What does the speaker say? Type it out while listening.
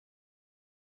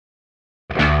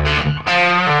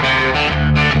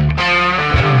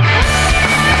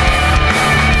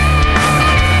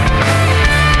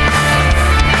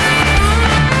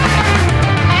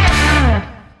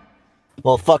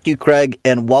Well, fuck you, Craig,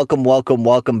 and welcome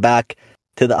back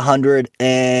to the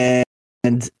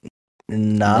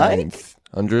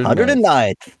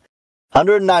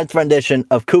 109th rendition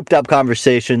of Cooped Up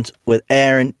Conversations with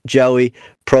Aaron, Joey,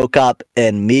 Prokop,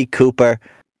 and me, Cooper.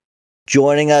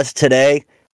 Joining us today,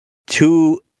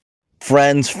 two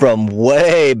friends from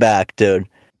way back, dude.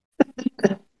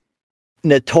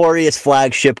 Notorious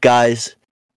flagship guys.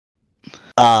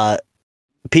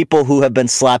 People who have been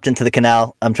slapped into the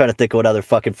canal. I'm trying to think of what other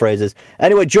fucking phrases.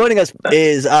 Anyway, joining us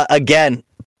is, again,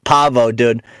 Pavo,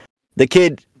 dude. The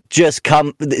kid just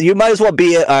come... You might as well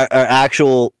be our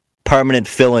actual permanent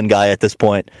fill-in guy at this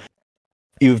point.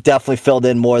 You've definitely filled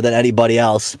in more than anybody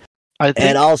else.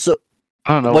 And also...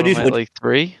 I don't know, what like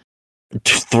 3?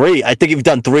 3? I think you've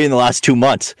done 3 in the last 2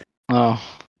 months. Oh.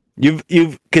 You've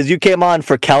because you came on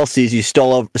for Kelsey's, you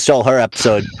stole her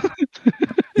episode.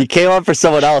 You came on for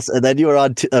someone else, and then you were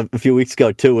on a few weeks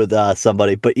ago too with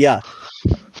somebody. But yeah,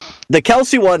 the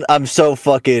Kelsey one, I'm still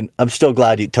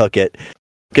glad you took it,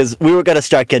 because we were gonna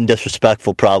start getting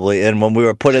disrespectful probably, and when we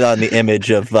were putting on the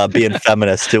image of being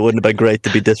feminist, it wouldn't have been great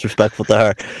to be disrespectful to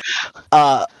her.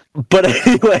 But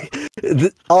anyway,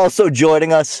 also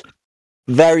joining us,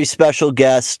 very special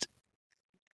guest,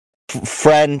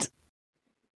 friend,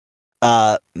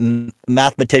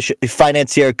 mathematician,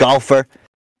 financier, golfer.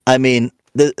 I mean,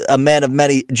 a man of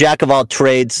many, jack of all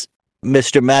trades,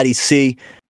 Mr. Matty C.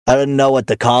 I didn't know what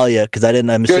to call you because I didn't.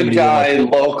 I'm good guy,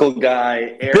 local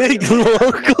guy, big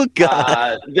local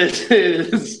guy.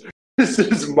 This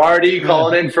is Marty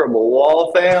calling in from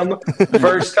Waltham.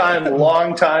 First time,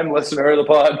 long time listener of the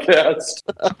podcast,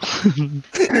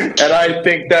 and I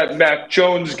think that Mac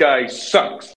Jones guy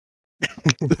sucks.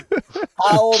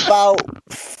 How about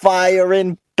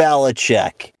firing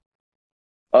Belichick?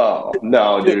 Oh,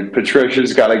 no, dude.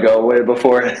 Patricia's got to go way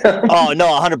before him. Oh, no,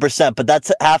 100%. But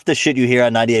that's half the shit you hear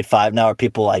on 98.5 now are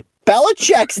people like,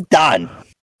 Belichick's done.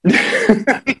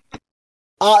 It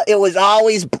was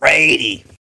always Brady.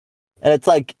 And it's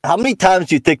like, how many times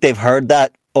do you think they've heard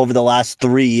that over the last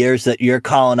 3 years that you're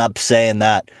calling up saying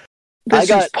that? This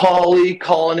is Paulie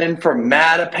calling in from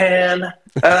Mattapan.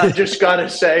 And I just got to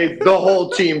say, the whole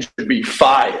team should be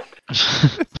fired.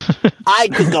 I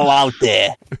could go out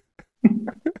there.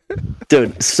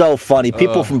 Dude, so funny.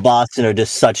 People from Boston are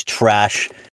just such trash,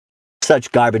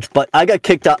 such garbage. But I got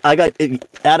kicked out.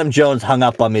 Adam Jones hung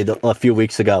up on me a few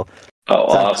weeks ago. Oh,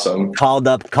 so awesome. Called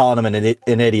up, calling him an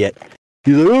idiot.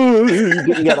 He's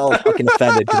like, he got all fucking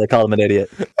offended because I called him an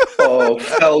idiot. Oh,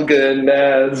 Felger and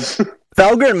Maz.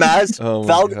 Felger and Maz,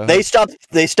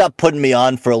 they stopped putting me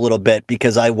on for a little bit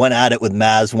because I went at it with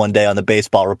Maz one day on the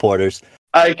Baseball Reporters.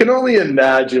 I can only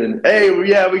imagine. Hey,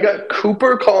 yeah, we got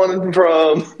Cooper calling in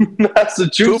from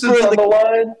Massachusetts on the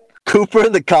line. Cooper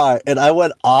in the car, and I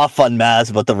went off on Maz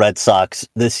about the Red Sox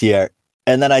this year.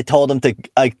 And then I told him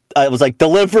I was like,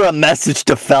 deliver a message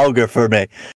to Felger for me.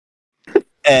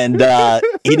 And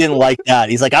he didn't like that.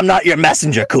 He's like, I'm not your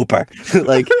messenger, Cooper.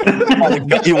 Like,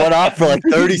 he went off for like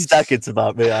 30 seconds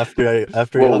about me after.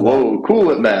 Whoa,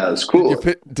 cool it, Maz, cool.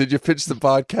 Did you pitch the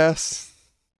podcast?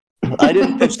 I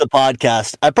didn't pitch the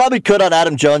podcast. I probably could on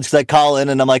Adam Jones because I call in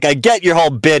and I'm like, I get your whole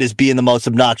bit as being the most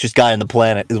obnoxious guy on the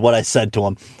planet, is what I said to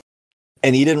him.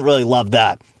 And he didn't really love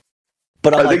that.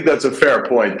 But I think that's a fair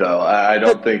point, though. I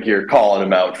don't think you're calling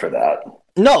him out for that.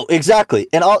 No, exactly.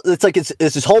 And it's like it's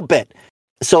his whole bit.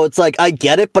 So it's like, I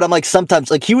get it, but I'm like,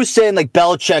 sometimes, like, he was saying, like,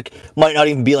 Belichick might not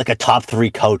even be, like, a top 3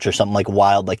 coach or something, like,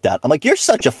 wild like that. I'm like, you're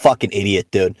such a fucking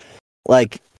idiot, dude.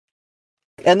 Like,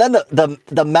 and then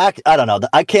the Mac, I don't know,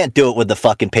 I can't do it with the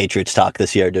fucking Patriots talk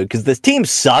this year, dude, because this team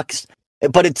sucks,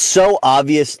 but it's so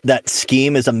obvious that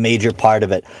scheme is a major part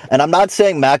of it. And I'm not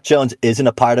saying Mac Jones isn't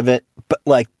a part of it, but,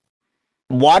 like,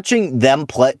 watching them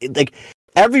play, like,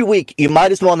 every week, you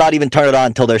might as well not even turn it on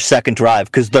until their second drive,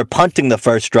 because they're punting the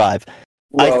first drive.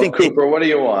 Well, I think Cooper, what do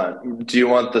you want? Do you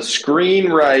want the screen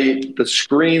right, the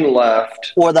screen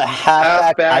left, or the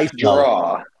halfback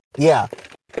draw? Yeah,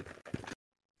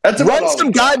 run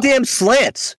some goddamn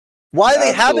slants. Why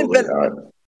they haven't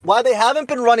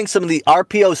been running some of the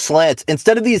RPO slants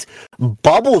instead of these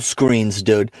bubble screens,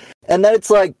 dude? And then it's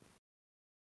like,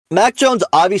 Mac Jones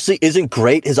obviously isn't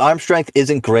great. His arm strength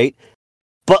isn't great,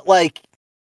 but like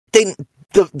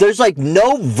there's like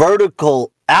no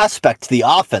vertical aspect to the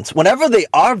offense. Whenever they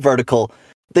are vertical,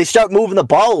 they start moving the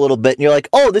ball a little bit, and you're like,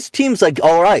 oh, this team's like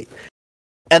all right.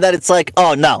 And then it's like,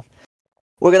 oh no,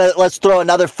 let's throw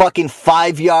another fucking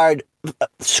 5-yard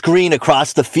screen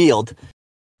across the field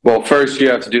Well, first you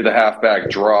have to do the halfback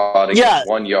draw to get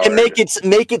 1 yard. And make it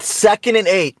 2nd and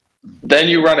 8. Then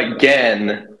you run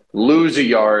again, lose a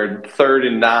yard, 3rd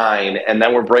and 9, and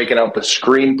then we're breaking out the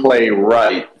screenplay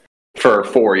right for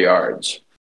 4 yards.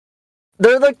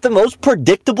 They're like the most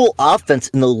predictable offense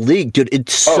in the league, dude.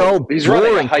 It's so he's boring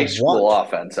running a high school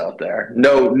offense out there.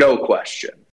 No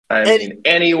question. I mean,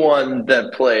 anyone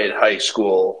that played high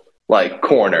school like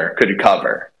corner could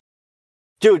cover.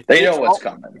 Dude, they know what's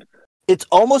coming. It's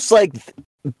almost like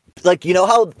you know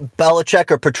how Belichick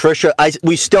or Patricia.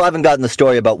 We still haven't gotten the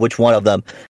story about which one of them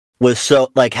was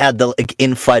had the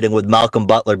infighting with Malcolm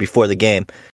Butler before the game.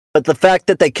 But the fact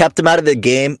that they kept him out of the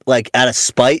game, out of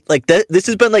spite, this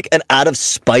has been an out of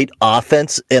spite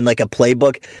offense in a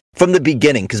playbook from the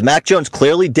beginning. Because Mac Jones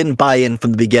clearly didn't buy in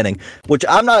from the beginning, which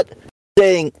I'm not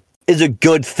saying is a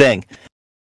good thing.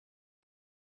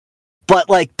 But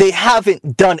they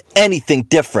haven't done anything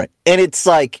different, and it's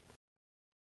that's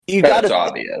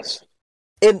obvious.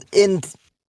 And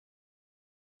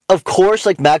of course,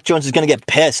 Mac Jones is going to get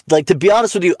pissed. To be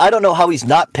honest with you, I don't know how he's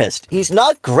not pissed. He's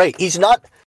not great. He's not.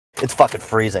 It's fucking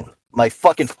freezing. My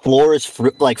fucking floor is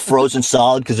frozen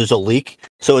solid because there's a leak.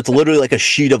 So it's literally a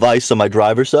sheet of ice on my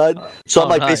driver's side. So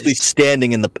I'm basically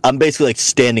standing in the. I'm basically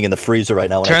standing in the freezer right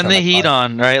now. Turn the heat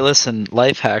on, right? Listen,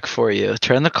 life hack for you.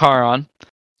 Turn the car on.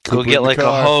 Go get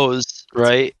a hose,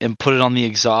 right, and put it on the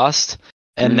exhaust,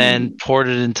 and then pour it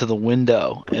into the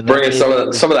window. And bring some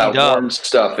of that warm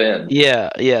stuff in. Yeah.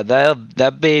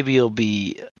 That baby will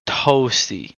be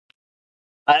toasty.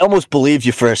 I almost believed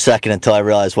you for a second until I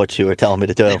realized what you were telling me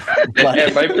to do.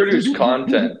 It might produce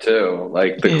content too,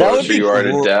 the closer you are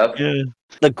to death. Yeah.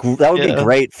 That would be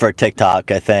great for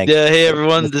TikTok, I think. Yeah, hey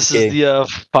everyone, this is the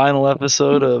final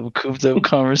episode of Cooped Up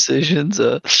Conversations.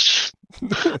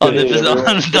 On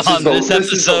this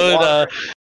episode,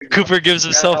 Cooper gives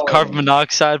himself carbon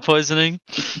monoxide poisoning.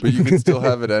 But you can still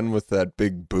have it end with that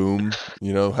big boom.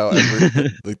 You know how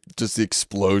just the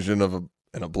explosion of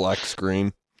a black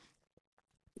screen.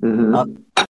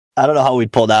 Mm-hmm. I don't know how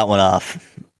we'd pull that one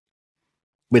off.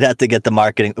 We'd have to get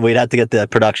the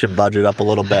production budget up a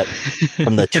little bit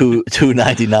from the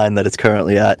 $2.99 that it's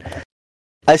currently at.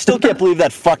 I still can't believe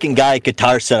that fucking guy at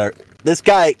Guitar Center. This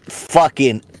guy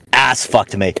fucking ass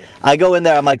fucked me. I go in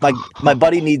there, I'm like, my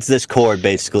buddy needs this chord,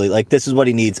 basically. This is what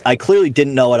he needs. I clearly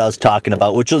didn't know what I was talking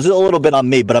about, which was a little bit on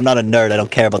me, but I'm not a nerd. I don't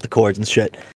care about the chords and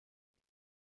shit.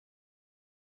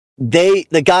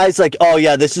 The guy's like, oh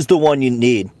yeah, this is the one you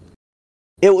need.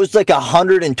 It was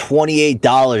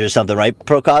 $128 or something, right,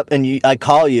 Prokop? And I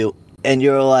call you, and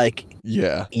you're like,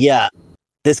 yeah,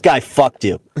 this guy fucked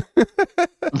you.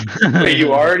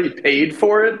 You already paid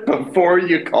for it before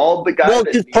you called the guy? Well,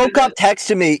 because Prokop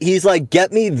texted me, he's like,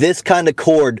 get me this kind of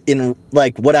chord in,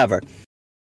 whatever.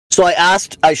 So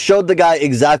I showed the guy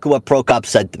exactly what Prokop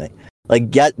said to me.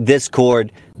 Get this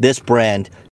chord, this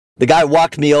brand. The guy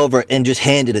walked me over and just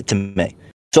handed it to me.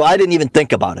 So I didn't even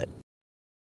think about it.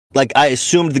 I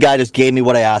assumed the guy just gave me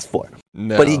what I asked for.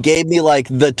 No. But he gave me,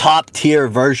 the top-tier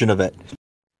version of it.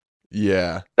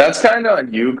 Yeah. That's kind of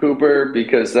on you, Cooper,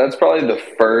 because that's probably the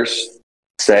first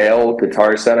sale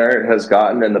Guitar Center has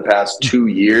gotten in the past 2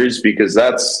 years, because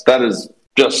that is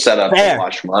just set up to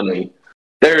wash money.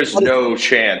 There's no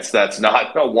chance that's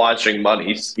not a washing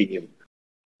money scheme.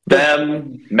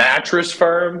 Them, Mattress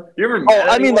Firm. You ever met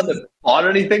anyone that bought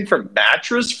anything from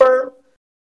Mattress Firm?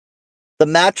 The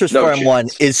Mattress Firm one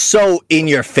is so in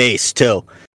your face too.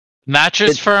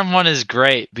 Mattress Firm one is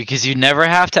great because you never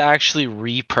have to actually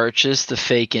repurchase the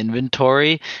fake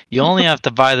inventory. You only have to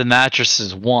buy the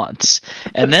mattresses once.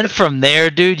 And then from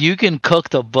there, dude, you can cook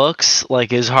the books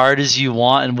as hard as you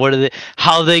want. And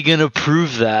how are they going to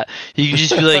prove that? You can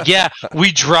just be like, yeah,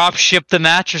 we drop ship the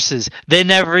mattresses. They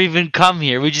never even come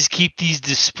here. We just keep these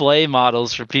display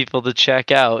models for people to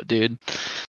check out, dude.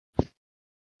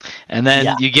 And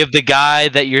then you give the guy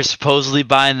that you're supposedly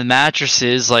buying the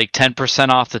mattresses 10%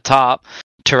 off the top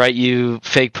to write you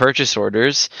fake purchase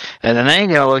orders, and then they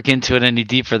ain't gonna look into it any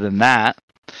deeper than that.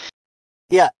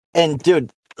 Yeah, and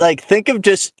dude, think of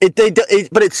just but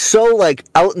it's so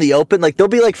out in the open. There'll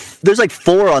be there's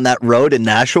 4 on that road in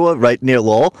Nashua, right near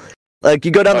Lowell.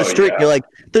 You go down the street, and you're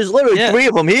there's literally 3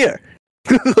 of them here.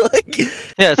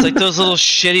 Yeah, it's those little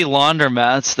shitty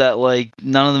laundromats that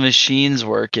none of the machines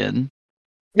work in.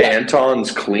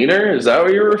 Anton's Cleaner? Is that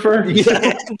what you're referring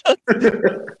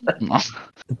to?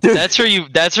 Dude. That's where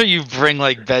you bring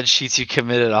like bed sheets you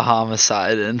committed a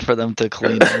homicide in for them to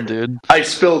clean them, dude. I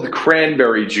spilled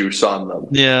cranberry juice on them.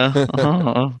 Yeah.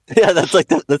 Uh-huh. Yeah, that's like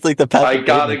the I Patrick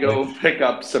gotta Bateman go pick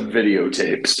up some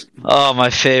videotapes. Oh, my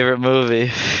favorite movie.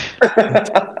 thing.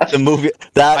 The movie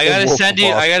that I and gotta Wolf send of you.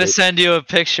 Wall I gotta Street. send you a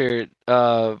picture.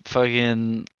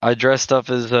 Fucking. I dressed up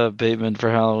as Bateman for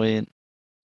Halloween.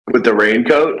 With the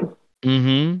raincoat?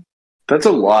 Mm-hmm. That's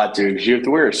a lot, dude, because you have to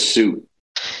wear a suit.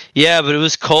 Yeah, but it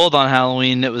was cold on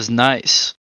Halloween. It was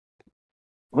nice.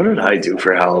 What did I do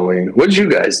for Halloween? What did you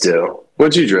guys do?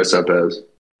 What did you dress up as?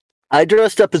 I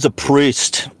dressed up as a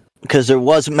priest because there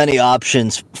wasn't many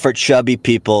options for chubby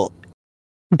people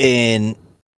in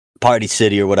Party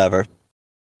City or whatever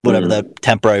the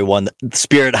temporary one, the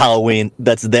Spirit Halloween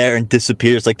that's there and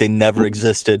disappears like they never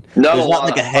existed. Not There's a not lot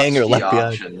like a of hanger husky left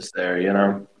behind. options there, you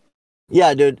know?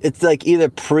 Yeah, dude, it's like either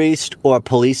priest or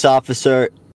police officer.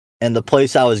 And the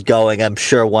place I was going, I'm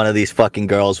sure one of these fucking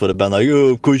girls would have been like, "Oh,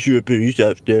 of course you're a police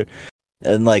officer,"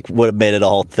 and like would have made it a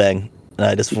whole thing. And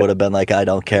I just would have been like, "I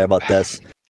don't care about this."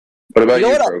 What about You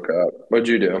know you, what? Prokop? What'd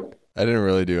you do? I didn't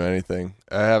really do anything.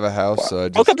 I have a house, so I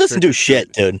just Prokop doesn't do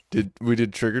shit, dude. We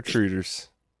did trick or treaters.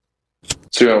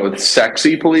 So you went with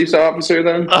sexy police officer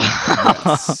then?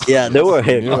 Yeah, they were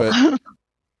Knew him.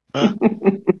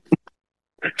 it.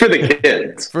 For the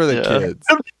kids. For the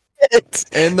Yeah. kids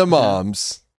and the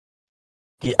moms.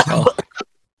 Yeah.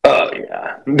 Oh,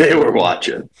 yeah. They were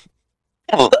watching.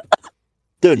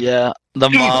 Dude, Yeah, the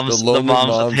moms The lonely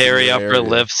moms with in hairy the upper area.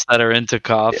 lips that are into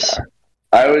coughs.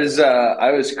 Yeah.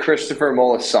 I was Christopher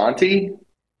Moltisanti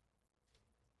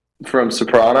from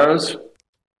Sopranos.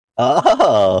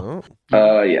 oh,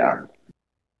 Oh. Yeah.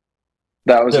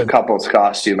 That was a Good. couple's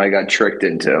costume I got tricked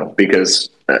into because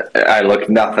I look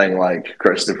nothing like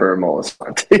Christopher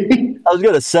Moltisanti. I was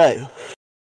gonna say,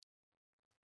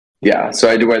 Yeah, so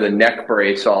I had to wear the neck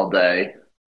brace all day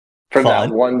from Fun.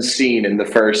 that one scene in the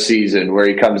first season where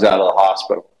he comes out of the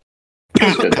hospital. It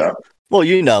was good though. well,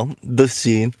 you know the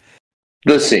scene.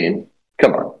 The scene.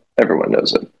 Come on. Everyone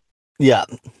knows it. Yeah,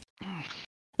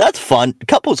 that's fun.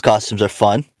 Couples costumes are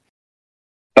fun.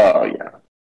 Oh, yeah.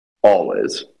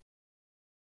 Always.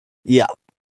 Yeah.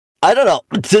 I don't know.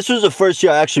 This was the first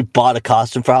year I actually bought a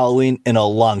costume for Halloween in a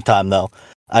long time, though.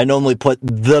 I normally put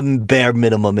the bare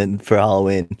minimum in for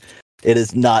Halloween. It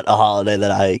is not a holiday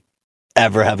that I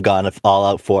ever have gone all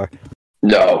out for.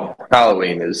 No,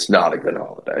 Halloween is not a good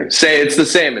holiday. Say it's the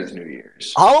same as New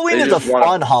Year's. Halloween They is a just wanna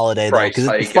fun holiday, though, Price because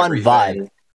it's a hike fun vibe.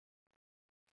 everything.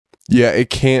 Yeah, it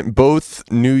can't. Both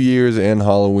New Year's and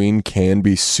Halloween can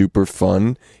be super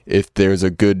fun if there's a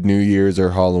good New Year's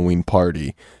or Halloween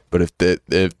party. But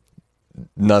if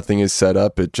nothing is set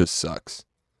up, it just sucks.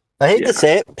 I hate Yeah. to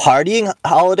say it, partying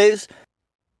holidays,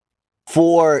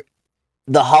 for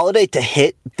the holiday to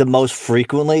hit the most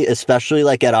frequently, especially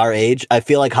like at our age, I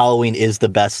feel like Halloween is the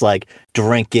best like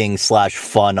drinking /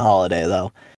 fun holiday,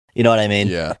 though. You know what I mean?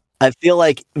 Yeah. I feel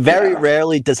like very Yeah.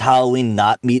 rarely does Halloween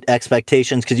not meet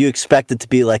expectations because you expect it to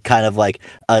be like kind of like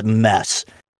a mess.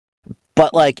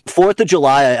 But like 4th of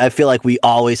July, I feel like we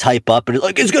always hype up and it's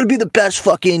like it's gonna be the best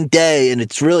fucking day, and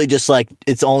it's really just like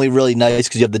it's only really nice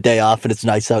because you have the day off and it's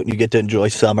nice out and you get to enjoy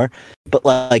summer. But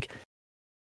like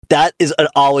that is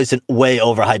always a way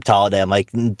overhyped holiday. I'm like,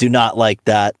 do not like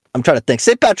that. I'm trying to think.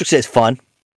 St. Patrick's Day is fun,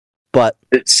 but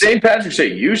St. Patrick's Day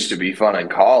used to be fun in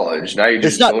college. Now you It's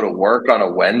just not- go to work on a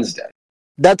Wednesday.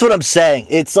 that's what I'm saying.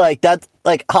 It's like that.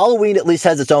 Like Halloween at least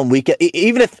has its own weekend.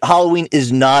 Even if Halloween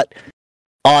is not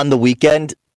on the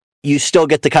weekend, you still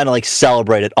get to kind of like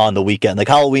celebrate it on the weekend. Like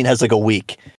Halloween has like a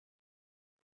week.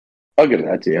 I'll give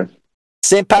that to you.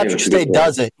 St. Patrick's that's a Day good point.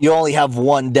 doesn't. You only have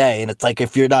one day, and it's like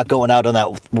if you're not going out on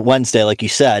that Wednesday, like you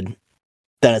said,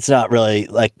 then it's not really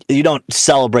like you don't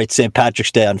celebrate St.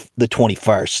 Patrick's Day on the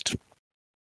 21st.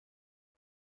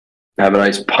 Have a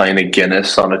nice pint of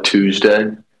Guinness on a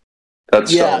Tuesday.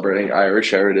 That's Yeah. celebrating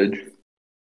Irish heritage.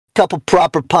 Couple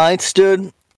proper pints,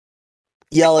 dude.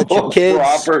 Yell at your kids.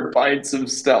 Proper pints of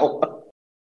Stella.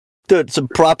 Dude, some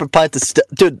proper pints of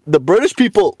dude, the British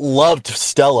people loved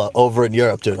Stella over in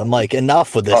Europe, dude. I'm like,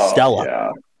 enough with this Stella. Yeah.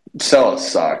 Stella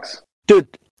sucks. Dude,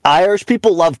 Irish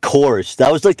people love Coors.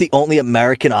 That was like the only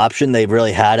American option they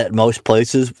really had at most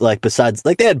places. Like besides,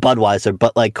 like they had Budweiser,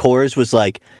 but like Coors was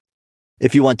like,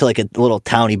 if you went to like a little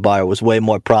towny bar, it was way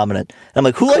more prominent. And I'm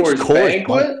like, who likes Coors? Banquet?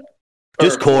 bud?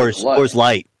 Just Or Coors. Light? Coors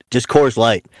Light. Just Coors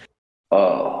Light.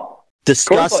 Oh. Coors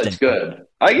Disgusting. Light's good.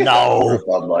 I get No. that over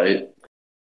Bud Light.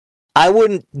 I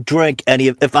wouldn't drink any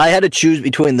of. If I had to choose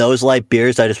between those light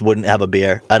beers, I just wouldn't have a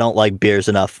beer. I don't like beers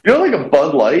enough. You don't like a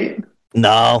Bud Light?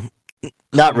 No,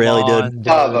 Not really, Come dude. on,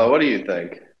 Pavo, what do you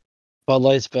think? Bud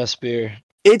Light's best beer.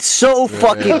 It's so Yeah.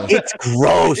 fucking. It's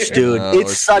gross, dude. No,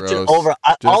 it's it's such gross. an over.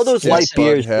 All Just those get light Bud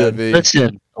beers, dude. heavy.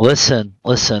 Listen.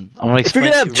 I'm gonna If you're explain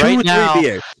gonna to have you right 2 or 3 now.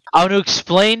 beers, I'm gonna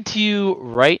explain to you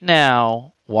right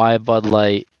now why Bud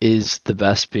Light is the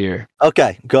best beer.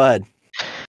 okay, go ahead.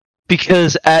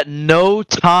 Because at no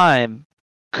time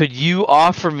could you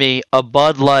offer me a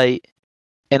Bud Light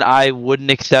and I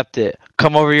wouldn't accept it.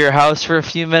 Come over to your house for a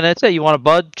few minutes. Hey, you want a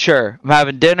Bud? Sure. I'm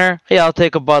having dinner. Hey, I'll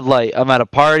take a Bud Light. I'm at a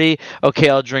party. Okay,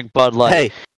 I'll drink Bud Light.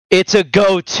 Hey, It's a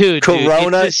go-to, dude.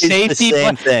 Corona It's is a the safety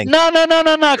same thing. No.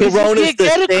 'Cause Corona's you can't the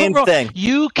get a same Corona. thing.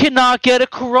 You cannot get a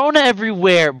Corona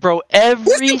everywhere, bro.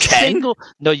 Every you can. single.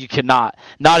 No, you cannot.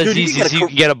 Not Dude, as you easy can as get a you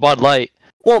can get a Bud Light.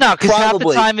 Well, No, because half the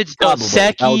probably. time it's Dos Probably.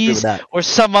 I'll agree with Equis that. or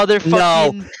some other No,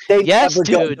 fucking. they Yes, never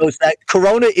go dude. those that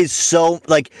Corona is so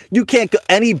like you can't go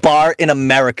any bar in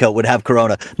America would have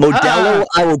Corona. Modelo,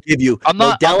 I will give you. I'm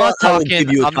not Modelo, I will talking.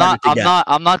 give you a I'm not. comment again.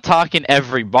 I'm not talking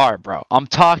every bar, bro. I'm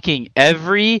talking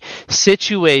every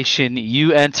situation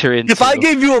you enter into. If I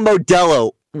gave you a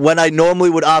Modelo when I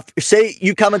normally would offer, say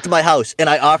you come into my house and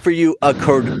I offer you a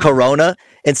Corona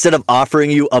instead of offering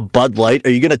you a Bud Light,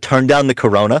 are you going to turn down the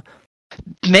Corona?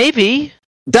 Maybe.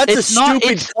 That's It's a not.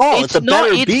 stupid call. It's a not.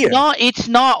 better It's beer. not. It's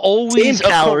not always Same a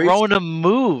calories. Corona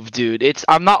move, dude.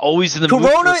 I'm not always in the mood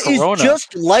Corona for Corona. is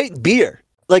just light beer.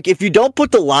 Like if you don't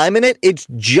put the lime in it, it's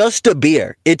just a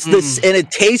beer. It's this, and it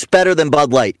tastes better than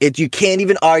Bud Light. You can't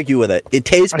even argue with it. It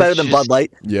tastes better than Bud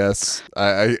Light. Yes,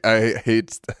 I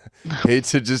hate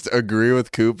to just agree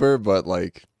with Cooper, but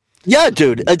like, Yeah,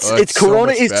 dude. It's so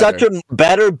Corona much is such a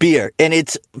better beer, and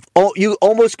you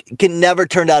almost can never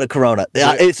turn down a Corona.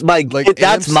 It's my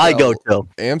that's my go-to.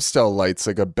 Amstel Light's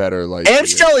like a better light.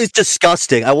 Amstel is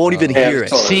disgusting. I won't even hear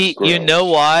it. Amstel. See, you know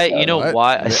why? You know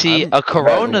why? See, a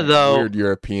Corona though. Weird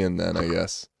European, then I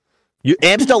guess.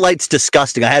 Amstel Light's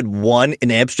disgusting. I had one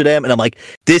in Amsterdam, and I'm like,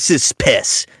 this is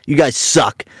piss. You guys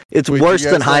suck. It's Wait, worse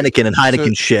you than guys Heineken and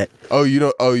Heineken shit. Oh, you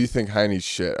don't. Oh, you think Heine's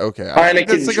shit? Okay, I think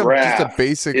Heineken that's like just a Draft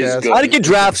basic is ass. good. Heineken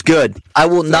Draft's good. I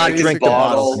will not Chinese drink the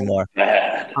bottle bottle. anymore.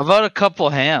 Bad. How about a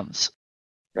couple hams?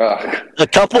 Ugh. A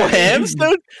couple hams,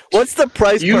 dude? What's the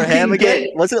price You per ham can again?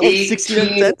 get Was it like 69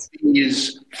 18 cents? of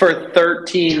these for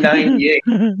 $13.98.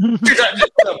 You're not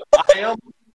just gonna buy them.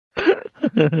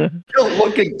 You'll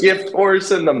look a gift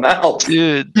horse in the mouth.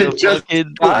 Dude, You the just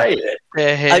fucking buy it. the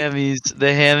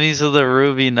hammies of the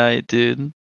Ruby night,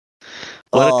 dude.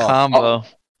 What Oh. a combo!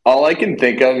 All I can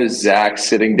think of is Zach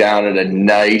sitting down at a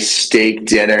nice steak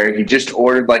dinner. He just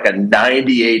ordered like a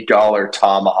 $98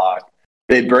 tomahawk.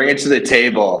 They bring it to the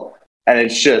table, and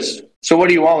it's just, so what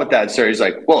do you want with that, sir? He's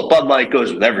like, well, Bud Light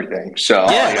goes with everything. So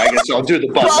Yeah. I guess I'll do the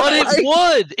Bud But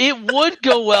Light. it would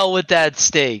go well with that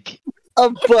steak. A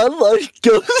Bud Light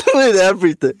goes with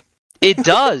everything. It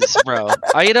does, bro.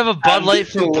 I could have a Bud Light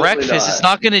for Absolutely breakfast. It's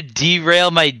not going to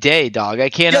derail my day, dog. I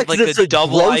can't Yeah, have 'cause like it's a a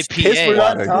double gross piss IPA. we're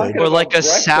not Talking Or about like a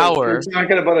breakfast. sour. We're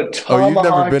talking about a Oh, tomahawk. you've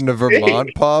never been to steak. Vermont,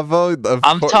 Pavo?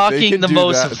 I'm talking the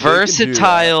most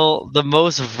The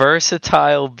most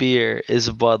versatile beer is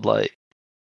a Bud Light.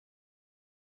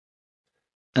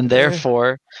 And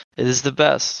therefore, it is the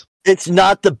best. It's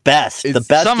not the best. The It's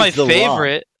best It's not my is the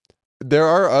favorite. There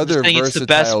are other saying it's the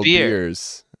best versatile beer.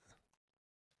 beers.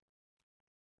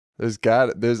 There's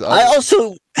Wrong. I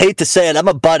also hate to say it. I'm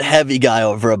a Bud heavy guy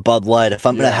over a Bud Light. If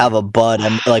I'm gonna have a Bud,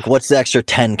 I'm like, what's the extra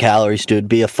 10 calories, dude?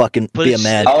 Be a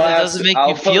man. It doesn't make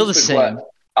you feel the same.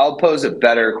 I'll pose a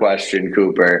better question,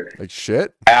 Cooper. like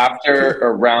shit. After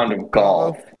a round of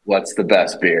golf, what's the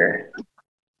best beer?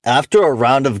 After a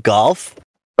round of golf,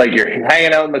 Like you're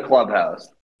hanging out in the clubhouse.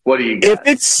 What do you if got?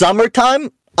 it's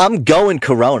summertime, I'm going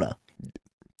Corona.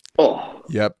 Oh,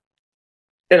 Yep.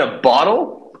 in a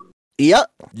bottle?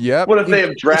 Yep. Yep. What if they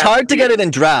have draft? It's hard to beer? get it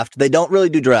in draft. They don't really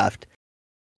do draft.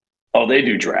 Oh, they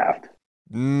do draft.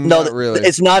 No, Not really.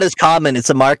 it's not as common. It's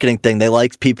a marketing thing. They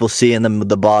like people seeing them with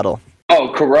the bottle.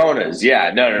 Oh, Coronas.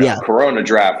 Yeah, no. Yeah. Corona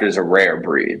draft is a rare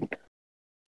breed.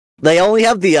 They only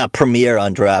have the premiere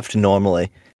on draft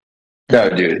normally. No,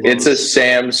 dude, it's a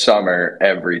Sam Summer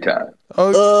every time.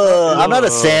 I'm not a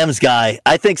Sam's guy.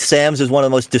 I think Sam's is one of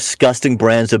the most disgusting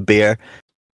brands of beer.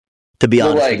 To be Well,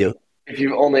 honest like, with you. If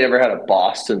you've only ever had a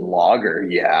Boston Lager,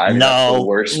 yeah, I mean, that's the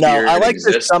worst beer I that like the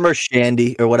exists. summer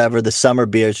shandy or whatever. The summer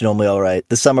beer is normally all right.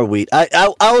 The summer wheat,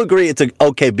 I'll agree, it's an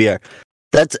okay beer.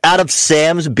 That's out of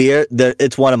Sam's beer.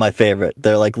 It's one of my favorite.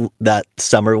 They're like that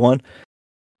summer one.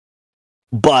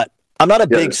 But I'm not a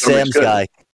big the summer's Sam's good. guy.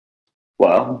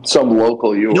 Well, some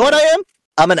local You know what I am?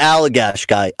 I'm an Allagash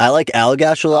guy. I like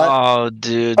Allagash a lot. Oh,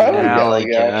 dude, I like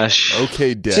Allagash.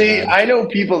 Okay, Dad. See, I know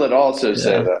people that also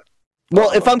say that.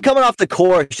 Well, if I'm coming off the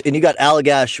course and you got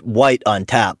Allagash White on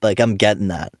tap, like I'm getting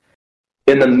that.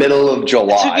 In the middle of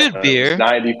July. It's a good beer. It's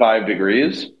 95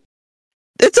 degrees.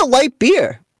 It's a light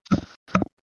beer.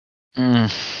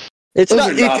 Mm. It's Those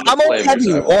not. are not If the I'm only flavors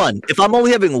having I want. one. If I'm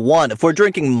only having one. If we're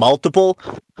drinking multiple.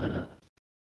 I'm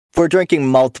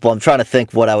trying to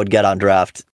think what I would get on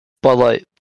draft. Bud Light.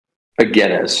 A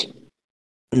Guinness.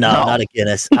 No, No. not a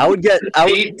Guinness. I would get.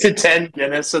 8 to 10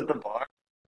 Guinness at the bar.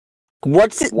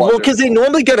 What's it? Well, because they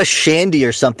normally get a shandy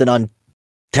or something on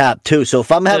tap too. So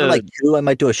if I'm having like two, I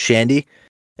might do a shandy,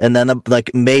 and then like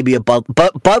maybe a Bud.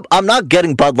 But I'm not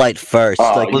getting Bud Light first.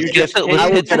 Oh, like you just I let's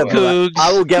will hit get the a Cougs.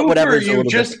 I will get whatever. Cooper, you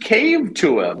just caved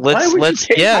to him. Let's- Why would let's-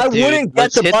 you cave? yeah. I dude, wouldn't get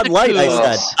let's the hit Bud the Light. I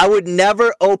Cougs. said I would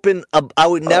never open. I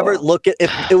would never look at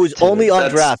if it was only on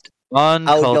That's- draft.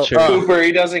 Uncultured. I would go, Cooper,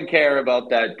 he doesn't care about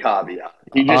that caveat.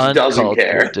 He just doesn't Uncultured,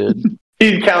 care. dude.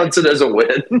 He counts it as a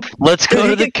win. Let's go Did he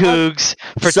to the get caught? Cougs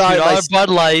for Sorry, my $2 Bud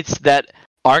Lights that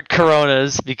aren't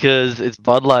Coronas because it's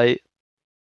Bud Light.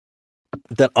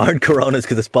 that aren't Coronas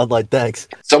because it's Bud Light. Thanks.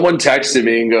 Someone texted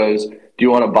me and goes, "Do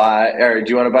you want to buy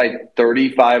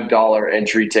 $35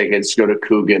 entry tickets to go to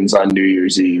Coogan's on New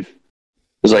Year's Eve?" I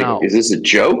was like, No. "Is this a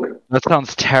joke?" That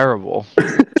sounds terrible.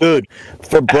 Dude,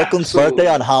 for Brooklyn's Absolutely. birthday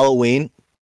on Halloween,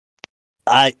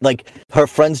 I like her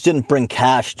friends didn't bring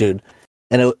cash, dude.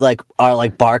 And it like our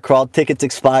like bar crawl tickets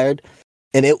expired.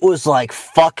 And it was like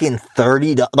fucking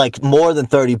 $30, like more than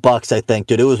 $30, I think,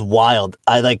 dude. It was wild.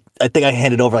 I think I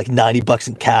handed over like $90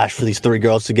 in cash for these three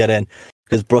girls to get in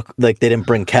because they didn't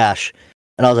bring cash.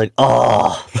 And I was like,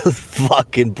 oh,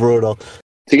 fucking brutal.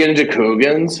 To get into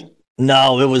Coogan's?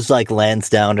 No, it was like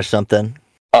Lansdowne or something.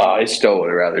 Oh, I still would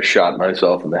have rather shot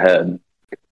myself in the head.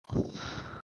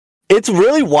 It's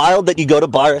really wild that you go to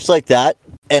bars like that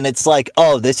and it's like,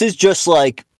 oh, this is just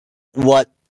like what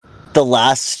the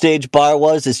last stage bar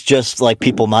was. It's just like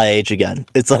people my age again.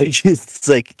 It's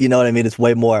like you know what I mean? It's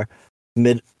way more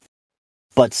mid,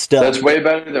 but still. That's way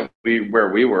better than where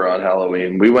we were on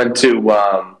Halloween. We went to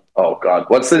oh god,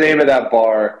 what's the name of that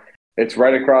bar? It's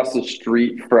right across the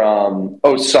street from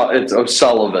it's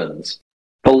O'Sullivan's,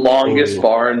 the longest Ooh.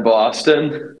 bar in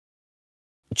Boston.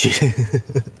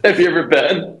 Have you ever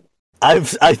been? I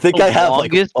think The I have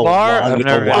like longest bar? I've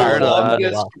never heard The of that.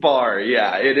 longest bar,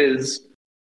 yeah, it is.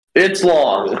 It's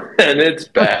long and it's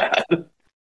bad.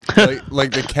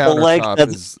 Like the countertop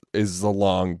that's- is the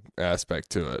long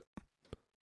aspect to it.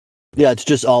 Yeah, it's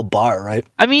just all bar, right?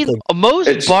 I mean, Like- most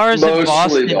It's bars in mostly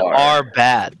Boston bar. are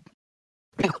bad.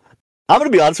 I'm gonna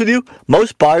be honest with you.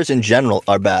 Most bars in general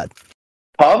are bad.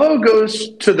 Pavo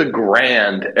goes to the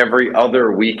Grand every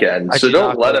other weekend, I so do don't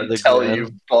not let go to him the tell Grand.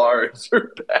 you bars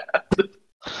are bad.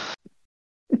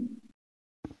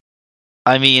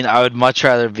 I mean, I would much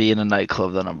rather be in a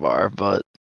nightclub than a bar, but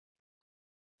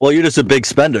Well, you're just a big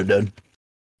spender, dude.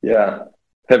 Yeah,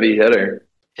 heavy hitter.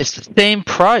 it's the same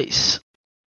price.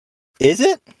 Is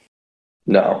it?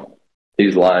 No,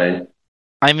 he's lying.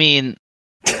 I mean,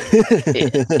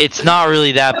 it's not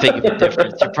really that big of a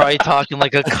difference. You're probably talking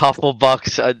like a couple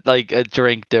bucks, like a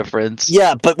drink difference.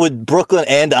 Yeah, but with Brooklyn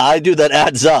and I do that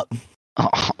adds up.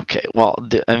 Oh, okay. Well,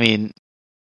 I mean,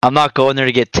 I'm not going there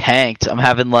to get tanked. I'm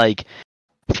having like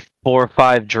 4 or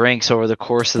 5 drinks over the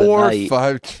course of the 4 or night.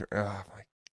 5.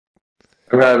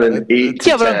 I'm having 8 to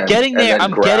Yeah, but 10, I'm getting and there. then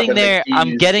I'm grabbing getting the there. I'm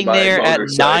keys getting to my there at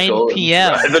motorcycle 9 and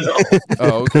p.m. driving home.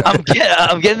 Oh, okay.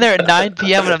 I'm getting there at 9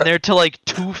 p.m. and I'm there till like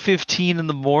 2:15 in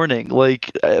the morning.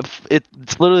 Like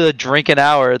it's literally a drink an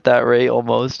hour at that rate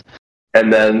almost.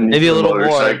 And then Maybe a the little more.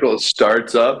 motorcycle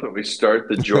starts up, and we start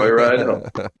the joyride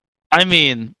home. I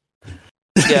mean,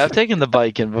 yeah, I've taken the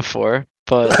bike in before,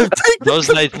 but those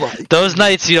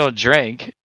nights you don't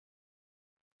drink.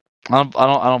 I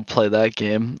don't play that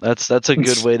game. That's a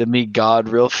good way to meet God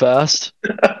real fast.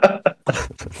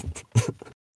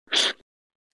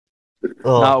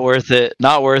 Oh, Not worth it.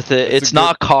 Not worth it. That's It's a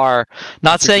not car.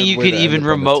 Not that's a saying good you way could to end even up on the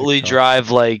remotely TikTok.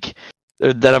 drive like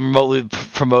or that I'm remotely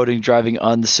promoting driving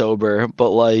unsober, but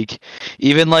like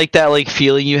even like that like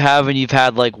feeling you have when you've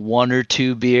had like 1 or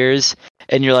 2 beers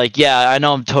and you're like, yeah, I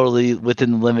know I'm totally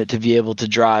within the limit to be able to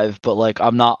drive, but like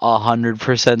I'm not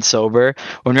 100% sober.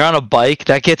 When you're on a bike,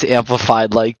 that gets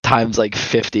amplified like times like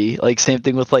 50. Like same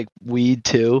thing with like weed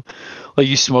too. Like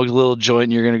you smoke a little joint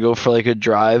and you're gonna go for like a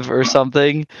drive or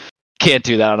something. Can't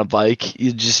do that on a bike.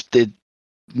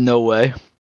 No way.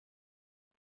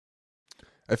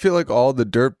 I feel like all the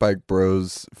dirt bike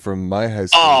bros from my high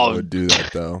school Oh. would do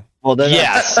that though. well, then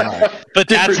Yes. But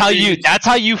Different teams. that's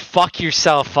how you fuck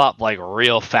yourself up like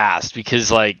real fast because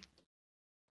like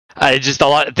a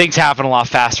lot of things happen a lot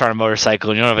faster on a motorcycle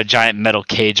and you don't have a giant metal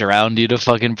cage around you to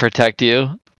fucking protect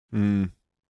you. Mm.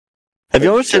 Have you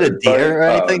almost hit a deer or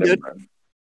anything, dude?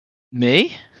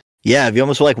 Me? Yeah, have you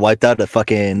almost like wiped out a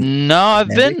fucking? No, I'm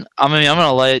gonna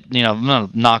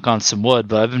knock on some wood,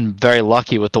 but I've been very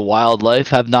lucky with the wildlife.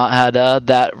 Have not had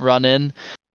that run in.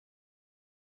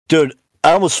 Dude,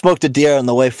 I almost smoked a deer on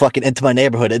the way fucking into my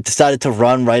neighborhood. It decided to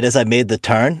run right as I made the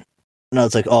turn, and I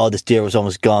was like, "Oh, this deer was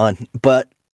almost gone." But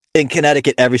in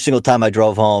Connecticut, every single time I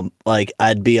drove home, like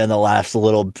I'd be on the last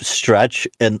little stretch,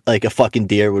 and like a fucking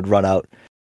deer would run out.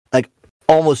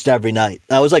 Almost every night.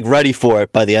 I was like ready for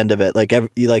it by the end of it.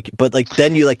 But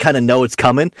then you like kind of know it's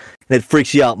coming, and it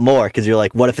freaks you out more because you're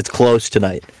like, what if it's close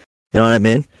tonight? You know what I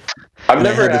mean? I've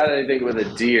never had anything with a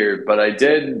deer, but I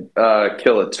did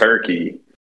kill a turkey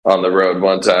on the road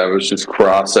one time. I was just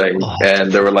crossing, and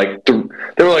there were like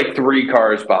three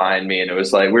cars behind me, and it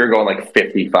was like we were going like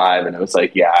 55, and it was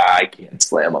like, yeah, I can't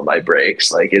slam on my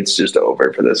brakes. Like it's just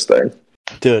over for this thing.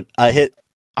 Dude, I hit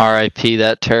R.I.P.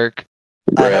 that Turk.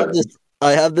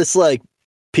 I have this like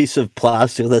piece of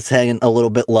plastic that's hanging a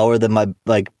little bit lower than my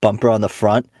like bumper on the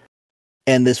front,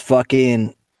 and this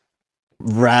fucking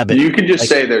rabbit. You can just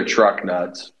say they're truck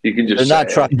nuts. You can just they're not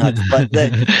truck nuts, but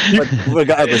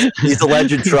regardless, these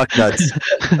alleged truck nuts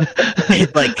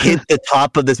hit the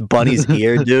top of this bunny's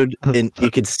ear, dude, and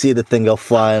you could see the thing go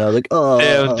flying. I was like, oh,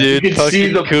 damn, dude, you can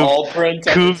see the paw print.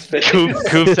 Coop's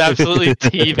absolutely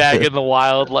teabagging the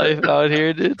wildlife out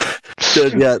here, dude.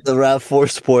 Dude, yeah, the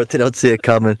RAV4 Sport, they don't see it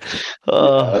coming.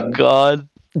 Oh god,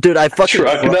 dude, I fucking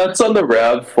truck nuts on the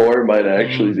RAV4 might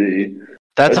actually be.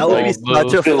 That would be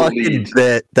such a fucking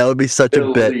bit. That would be such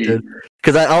a bit, dude.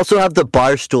 Because I also have the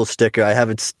Barstool sticker. I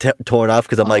haven't torn off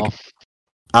because I'm like,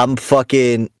 I'm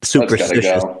fucking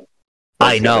superstitious.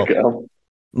 I know.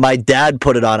 My dad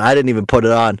put it on. I didn't even put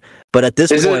it on. But at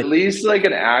this point, is it at least like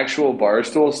an actual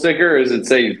Barstool sticker, or does it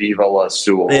say "Viva la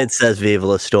Stool"? It says "Viva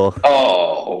la Stool."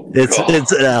 Oh, it's an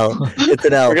L. It's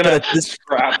an L. We're gonna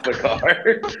scrap the car.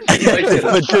 But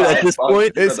dude, at this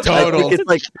point, it's total.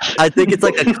 I think it's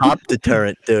like a cop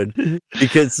deterrent, dude.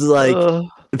 Because I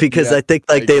think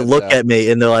like they look at me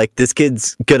and they're like, this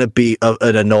kid's gonna be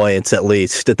an annoyance at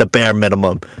least at the bare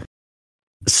minimum.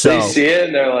 So they see it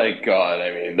and they're like, God,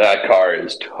 I mean, that car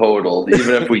is totaled.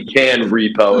 Even if we can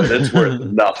repo it, it's worth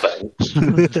nothing.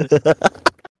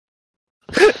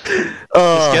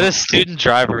 Just get a student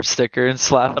driver sticker and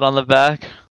slap it on the back.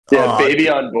 Yeah, baby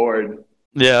on board.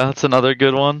 Yeah, that's another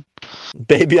good one.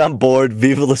 Baby on board,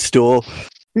 Viva la Stool.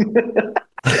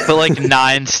 Put like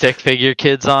 9 stick figure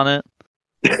kids on it.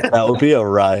 That would be a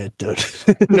riot, dude.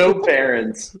 No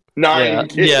parents. 9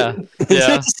 kids.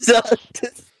 Yeah.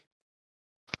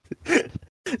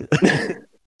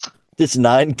 Just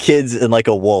 9 kids and like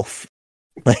a wolf.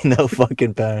 Like no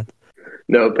fucking parents.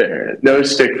 No parent. No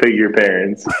stick figure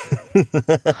parents.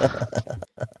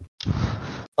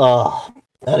 Oh,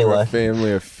 anyway. We're a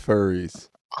family of furries.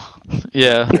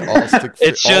 Yeah.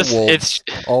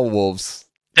 All wolves.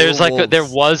 There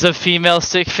was a female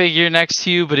stick figure next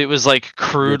to you, but it was like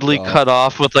crudely cut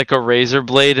off with like a razor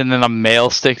blade, and then a male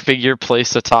stick figure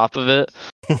placed atop of it.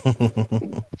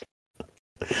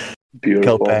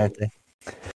 Beautiful. Co-parenting.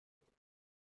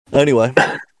 Anyway,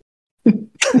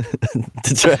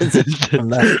 to transition from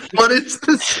that. What is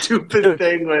the stupid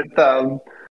thing with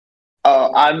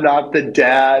I'm not the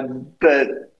dad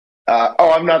that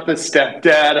I'm not the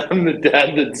stepdad, I'm the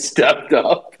dad that stepped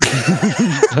up.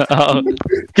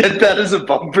 Get that as a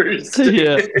bumper sticker.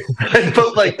 Yeah. And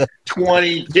put like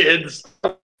 20 kids.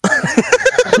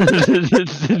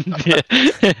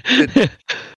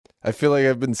 I feel like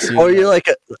I've been seeing. Or you're like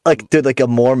a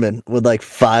Mormon with like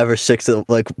 5 or 6 of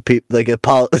like to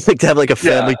have like a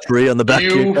family tree on the back.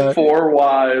 You, of your car. 4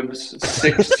 wives,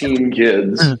 16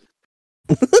 kids.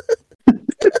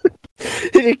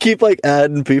 You keep like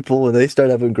adding people when they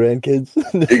start having grandkids.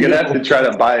 You're gonna have to try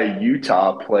to buy a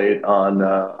Utah plate on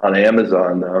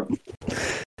Amazon though.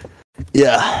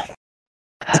 Yeah.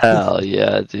 Hell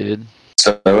yeah, dude.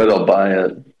 So it'll buy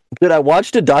it. Dude, I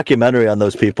watched a documentary on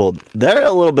those people. They're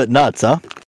a little bit nuts, huh?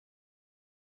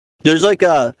 There's like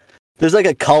a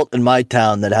cult in my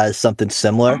town that has something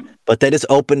similar, but they just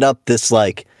opened up this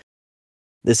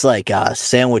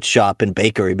sandwich shop and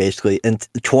bakery basically, and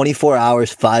 24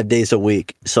 hours, 5 days a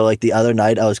week. So like the other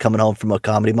night I was coming home from a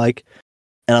comedy mic,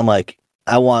 and I'm like,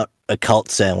 I want a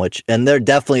cult sandwich, and they're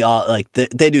definitely all like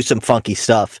they do some funky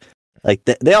stuff. Like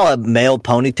they all have male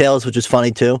ponytails, which is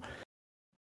funny too.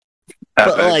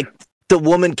 But like the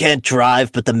woman can't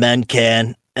drive, but the men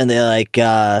can, and they're like,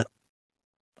 I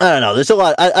don't know. There's a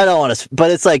lot. I don't want to,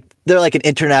 but it's like they're like an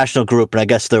international group, and I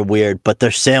guess they're weird. But their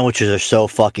sandwiches are so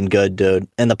fucking good, dude.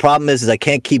 And the problem is I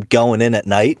can't keep going in at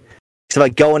night if I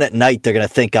go in at night, they're gonna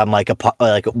think I'm like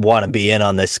want to be in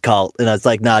on this cult. And I was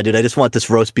like, nah, dude, I just want this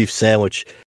roast beef sandwich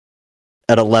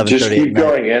at 11:30. Just keep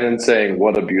going in and saying,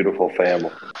 "What a beautiful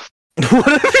family." What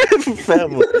a beautiful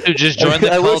family. Dude, just join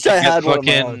the I cult wish I and had get one of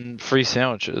my fucking free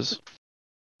sandwiches.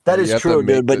 That You is have to true,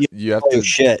 make dude. But you have oh, to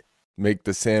shit. make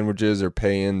the sandwiches or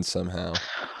pay in somehow,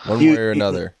 one You- way or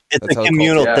another. It's That's a how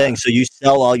communal Yeah. thing, so you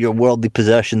sell all your worldly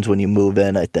possessions when you move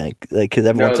in. I think, because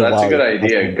every No, once in a that's while, a good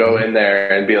idea. Go in there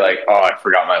and be like, "Oh, I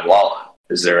forgot my wallet.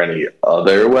 Is there any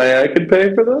other way I could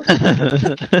pay for this?"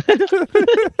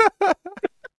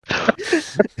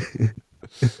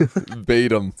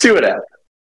 Bait 'em. See what happens.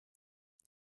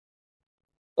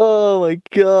 Oh my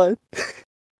god!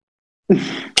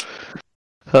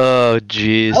 Oh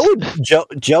jeez. I would.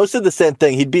 Joe said the same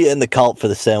thing. He'd be in the cult for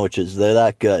the sandwiches. They're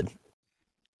that good,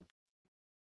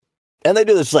 and they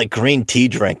do this like green tea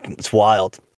drink. It's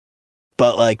wild.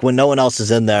 But like when no one else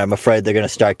is in there, I'm afraid they're gonna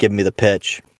start giving me the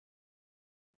pitch.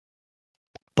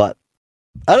 But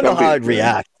I don't know how I'd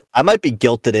react. I might be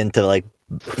guilted into like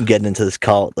getting into this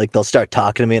cult. Like they'll start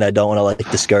talking to me, and I don't want to like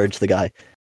discourage the guy.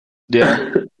 Yeah.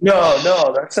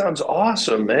 No, that sounds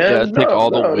awesome, man. Yeah, take No, all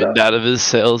the no, wind no. out of his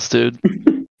sails, dude.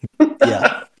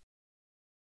 Yeah,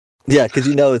 yeah, because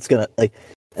you know it's gonna like,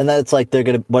 and then it's like they're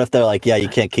gonna. What if they're like, yeah, you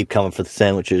can't keep coming for the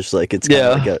sandwiches? Like it's kinda Yeah,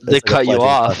 like they it's like a cut you pledge of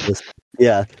off. justice.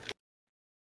 Yeah,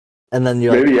 and then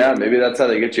you're like, Maybe that's how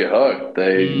they get you hooked.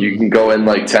 You can go in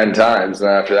like 10 times, and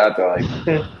after that, they're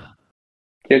like,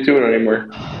 can't do it anymore.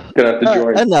 Gonna have to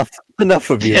join. enough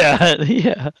of you.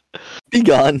 Yeah. Be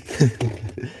gone.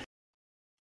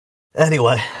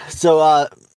 Anyway, so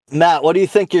Matt, what do you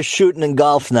think you're shooting in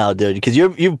golf now, dude? Because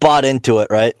you've bought into it,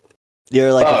 right?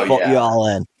 You're like Yeah. you're all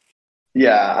in.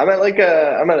 Yeah, I'm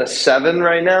at a 7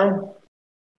 right now.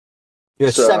 You're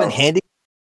a So- 7 handy.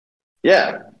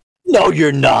 Yeah, No,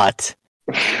 you're not.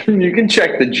 you can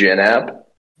check the Gin app.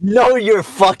 No, you're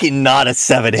fucking not a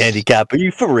 7 handicap. Are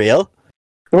you for real?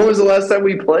 When was the last time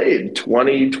we played?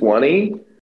 2020?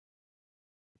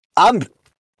 I'm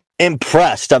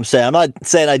impressed. I'm not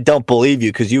saying I don't believe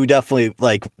you because you definitely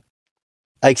like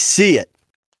I see it.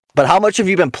 But how much have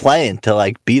you been playing to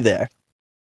like be there?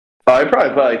 Oh, I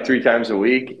probably play like 3 times a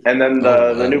week, and then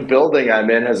the new building I'm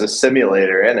in has a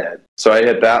simulator in it, so I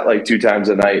hit that like 2 times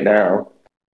a night now.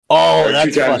 Oh, Or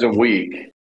that's 2 times fucking, a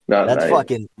week. Not that's night.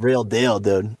 fucking real deal,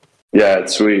 dude. Yeah,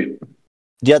 it's sweet.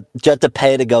 Do you have to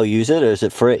pay to go use it, or is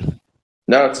it free?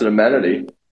 No, it's an amenity.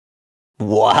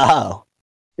 Wow,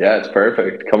 Yeah, it's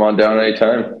perfect. Come on down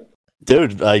anytime.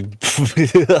 dude,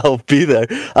 I'll be there.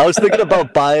 I was thinking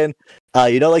about buying,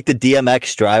 like the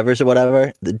DMX drivers or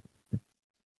whatever.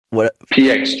 What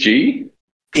PXG?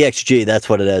 EXG? That's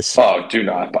what it is. Oh, do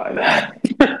not buy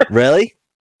that. Really?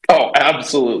 Oh,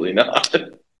 absolutely not.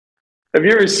 Have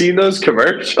you ever seen those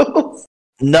commercials?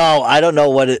 No, I don't know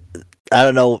what it. I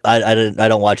don't know. I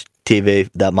don't watch TV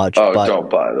that much. Oh, but, don't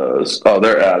buy those. Oh,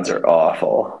 their ads are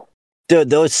awful. dude,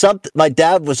 there was something. My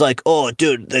dad was like, "Oh,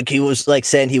 dude," like he was like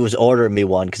saying he was ordering me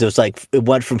one because it was like it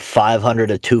went from 500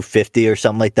 to 250 or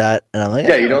something like that, and I'm like,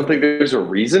 Yeah, you don't think there's a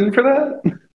reason for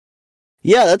that?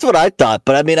 yeah, that's what I thought.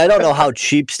 But I mean, I don't know how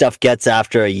cheap stuff gets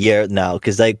after a year now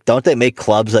because like, don't they make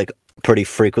clubs like pretty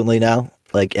frequently now?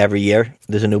 Like every year,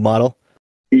 there's a new model.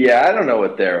 Yeah, I don't know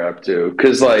what they're up to.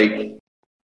 Because, like,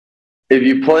 if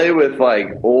you play with, like,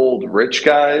 old rich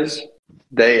guys,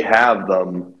 they have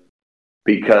them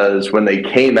because when they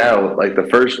came out, like, the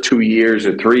first 2 years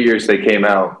or 3 years they came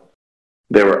out,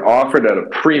 they were offered at a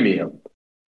premium.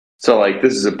 So, like,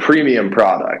 this is a premium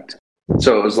product.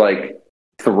 So it was, like,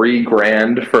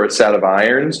 $3,000 for a set of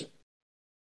irons.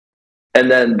 And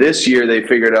then this year they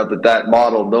figured out that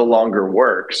model no longer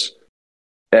works.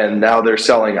 And now they're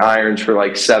selling irons for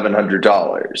like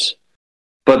 $700.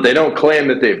 But they don't claim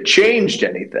that they've changed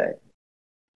anything.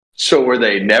 So were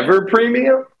they never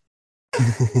premium?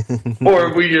 Or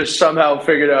have we just somehow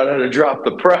figured out how to drop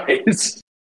the price?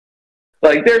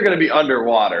 Like, they're going to be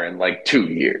underwater in like 2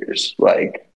 years.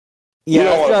 Like, you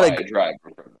don't want to buy a driver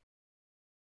from them.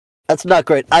 That's not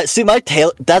great. I see my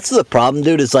tail. That's the problem,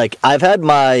 dude. Is like I've had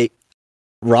my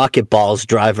Rocket Balls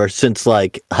driver since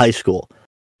like high school.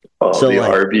 Oh, So, the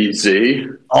like-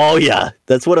 RBZ? Oh yeah,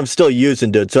 that's what I'm still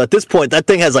using, dude. So at this point, that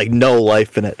thing has like no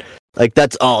life in it. Like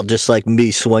that's all just like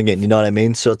me swinging. You know what I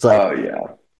mean? So it's like Oh,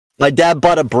 yeah. my dad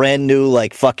bought a brand new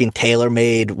like fucking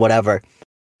tailor-made whatever.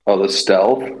 Oh, the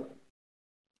Stealth?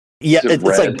 Yeah, Is it it's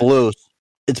like red? blues.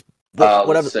 It's The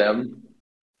whatever. Sim?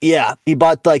 Yeah, he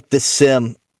bought like the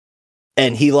Sim,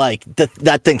 and he like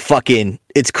that thing fucking.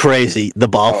 It's crazy the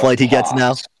ball Oh, flight he gets now.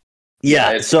 pops.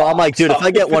 Yeah, it so I'm like, dude, if I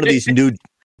get one of these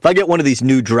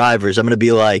new drivers, I'm gonna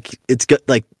be like, it's good.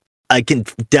 Like, I can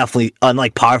definitely,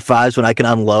 unlike par fives when I can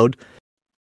unload,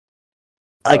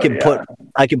 I can put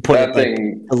that it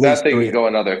thing. like, That thing can go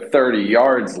another 30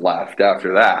 yards left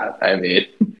after that. I mean,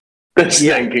 this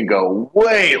thing can go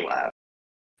way left.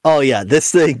 Oh yeah,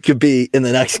 this thing could be in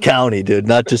the next county, dude,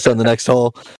 not just on the next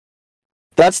hole.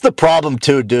 That's the problem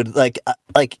too, dude. Like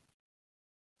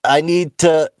I need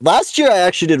to. Last year, I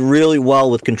actually did really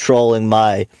well with controlling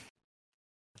my.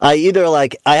 I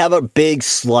have a big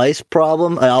slice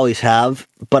problem. I always have,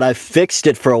 but I fixed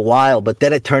it for a while. But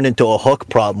then it turned into a hook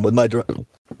problem with my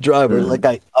driver. Like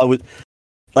I was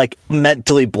like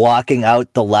mentally blocking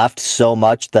out the left so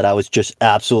much that I was just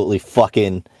absolutely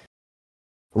fucking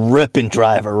ripping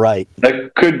driver right.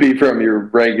 That could be from your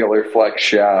regular flex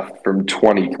shaft from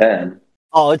 2010.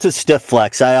 Oh, it's a stiff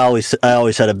flex. I always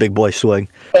had a big boy swing.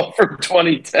 Oh, from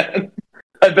 2010.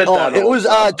 I bet that it was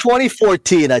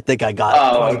 2014. I think I got it.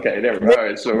 Oh, okay. Never mind. All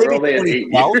right, so we're only at 8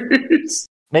 years.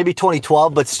 Maybe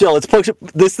 2012, but still,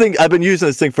 this thing. I've been using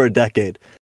this thing for a decade.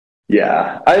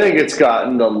 Yeah, I think it's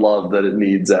gotten the love that it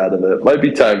needs out of it. Might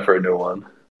be time for a new one.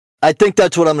 I think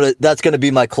that's what that's gonna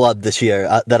be my club this year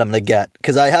that I'm gonna get,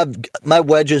 because I have my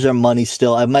wedges are money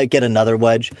still. I might get another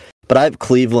wedge, but I have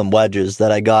Cleveland wedges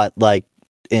that I got like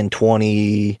in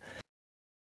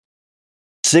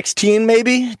 2016,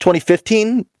 maybe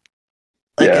 2015.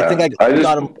 Like, Yeah, I think I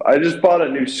just bought a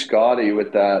new Scotty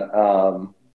with that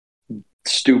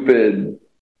stupid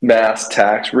mass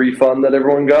tax refund that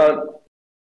everyone got.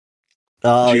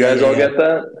 Did you guys all get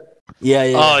that?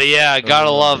 Yeah. Oh yeah, gotta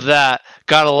love that.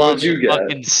 Gotta love you the get?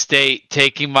 fucking state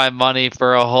taking my money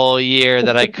for a whole year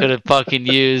that I could have fucking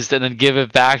used and then give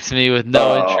it back to me with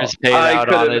no interest paid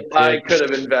out on it. Dude. I could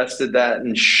have invested that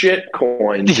in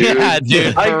shitcoin, dude. Yeah,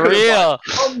 dude, I for could real. have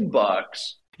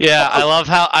 $10. Yeah, I love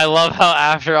how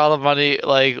after all the money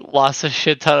like lost a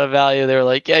shit ton of value, they were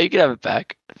like, yeah, you can have it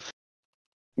back.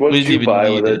 What did you buy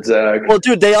with it, Zach? Well,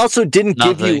 dude, they also didn't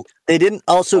Nothing. give you. They didn't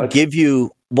also give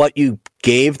you what you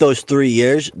gave those 3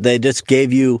 years. They just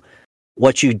gave you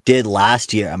what you did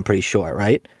last year. I'm pretty sure,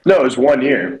 right? No, it was 1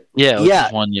 year. Yeah, it was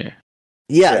just 1 year.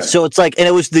 Yeah, so it's like, and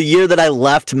it was the year that I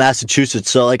left Massachusetts.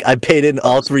 So like, I paid in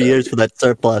all 3 years for that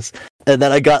surplus, and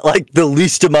then I got like the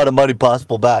least amount of money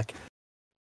possible back.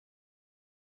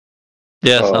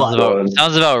 Yeah,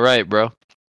 sounds about right, bro.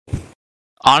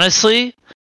 Honestly,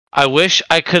 I wish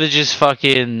I could have just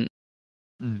fucking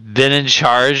been in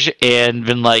charge and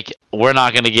been like, we're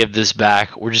not gonna give this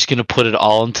back. We're just gonna put it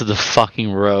all into the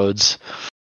fucking roads.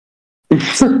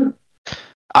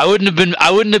 I wouldn't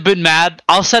have been mad.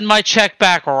 I'll send my check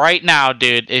back right now,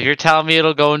 dude. If you're telling me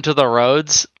it'll go into the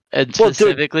roads and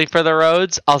specifically for the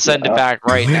roads, I'll send it back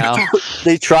right now.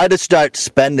 They tried to start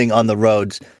spending on the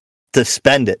roads to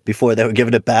spend it before they were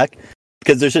giving it back,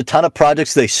 because there's a ton of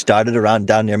projects they started around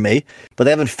down near me, but they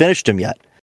haven't finished them yet.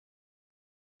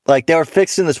 Like, they were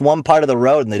fixing this one part of the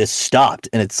road and they just stopped,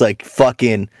 and it's like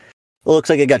fucking, it looks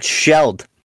like it got shelled.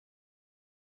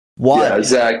 Why? Yeah,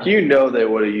 Zach, you know they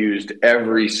would have used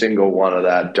every single one of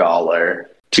that dollar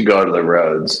to go to the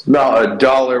roads. Not a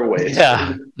dollar wasted.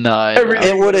 Yeah, no.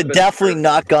 It would have definitely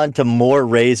not gone to more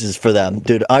raises for them,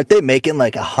 dude. Aren't they making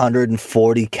like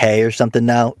 $140K or something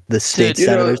now? The state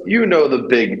senators. You know the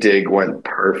big dig went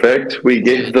perfect. We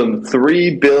gave them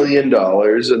 $3 billion,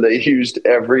 and they used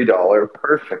every dollar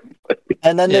perfectly.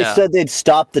 And then they said they'd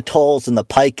stop the tolls and the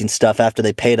pike and stuff after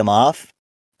they paid them off.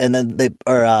 And then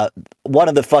one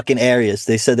of the fucking areas,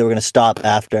 they said they were going to stop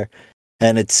after.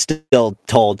 And it's still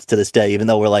tolled to this day, even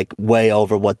though we're like way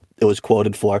over what it was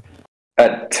quoted for.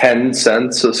 At 10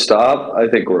 cents a stop, I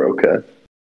think we're okay.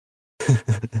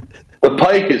 The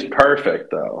pike is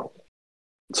perfect, though.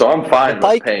 So I'm fine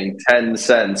with paying 10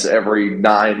 cents every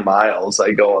 9 miles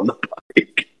I go on the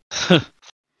pike.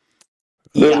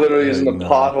 They're literally using the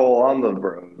pothole on the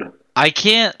road. I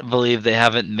can't believe they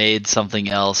haven't made something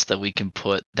else that we can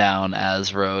put down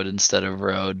as road instead of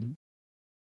road.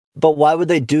 But why would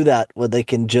they do that when they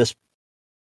can just...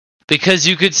 Because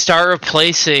you could start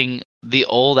replacing the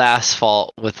old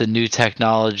asphalt with the new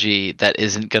technology that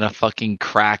isn't gonna fucking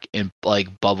crack and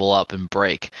like bubble up and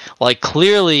break. Like,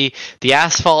 clearly the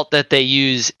asphalt that they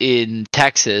use in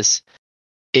Texas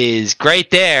is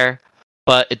great there,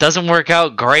 but it doesn't work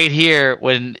out great here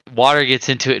when water gets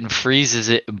into it and freezes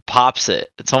it and pops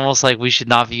it. It's almost like we should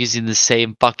not be using the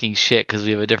same fucking shit because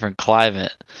we have a different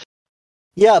climate.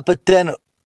 Yeah, but then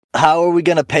how are we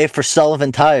going to pay for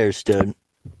Sullivan tires, dude,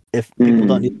 if people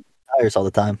don't need tires all the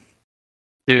time?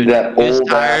 Dude, that these old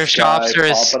tire shops are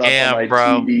a scam,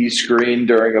 bro. TV screen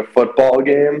during a football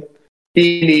game.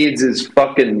 He needs his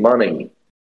fucking money.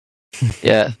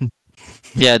 Yeah.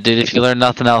 Yeah, dude, if you learn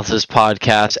nothing else this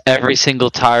podcast, every single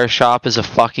tire shop is a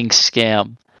fucking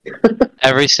scam.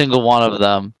 Every single one of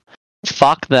them.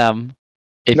 Fuck them.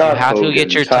 If Not you have to get Hogan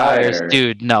your Tire. tires,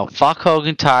 dude, no. Fuck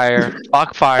Hogan Tire.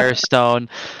 Fuck Firestone.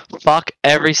 Fuck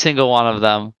every single one of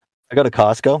them. I go to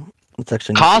Costco. It's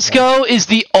actually Costco is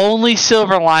the only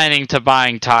silver lining to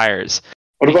buying tires.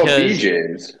 What about Because-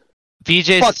 BJ's?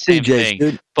 BJ's Fuck the same BJ's, thing.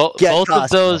 dude. Both Get of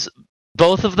Costco.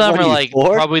 both of them What are are you like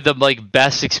for? probably the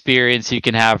best experience you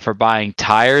can have for buying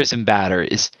tires and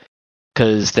batteries,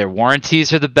 because their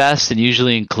warranties are the best and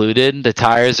usually included. The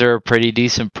tires are a pretty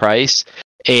decent price,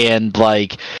 and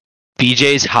like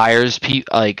BJ's hires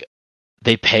people, like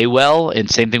they pay well, and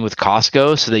same thing with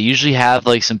Costco. So they usually have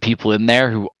like some people in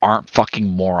there who aren't fucking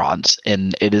morons,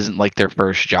 and it isn't like their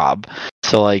first job.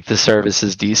 So like the service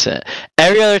is decent.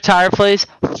 Every other tire place,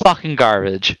 fucking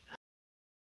garbage.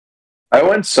 I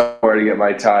went somewhere to get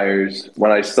my tires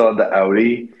when I still had the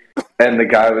Audi, and the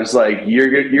guy was like,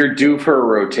 "You're due for a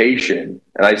rotation,"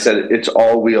 and I said, "It's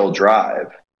all-wheel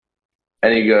drive,"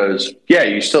 and he goes, "Yeah,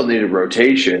 you still need a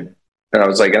rotation," and I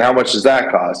was like, "And how much does that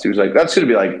cost?" He was like, "That's going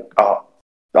to be like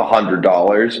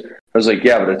 $100." I was like,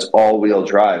 "Yeah, but it's all-wheel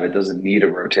drive. It doesn't need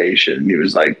a rotation." And he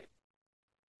was like,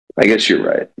 "I guess you're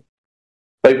right."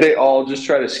 Like they all just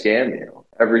try to scam you,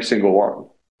 every single one.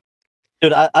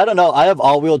 Dude, I don't know. I have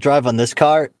all-wheel drive on this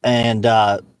car, and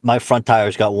my front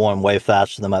tires got worn way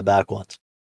faster than my back ones.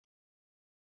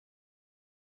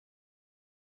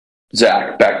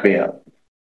 Zach, back me up.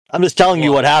 I'm just telling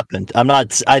you what happened. I'm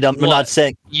not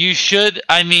saying. You should.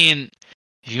 I mean,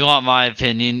 if you want my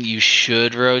opinion, you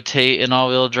should rotate an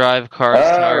all-wheel drive car's All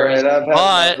tires. right, I've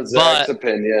had enough of Zach's but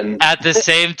opinion. at the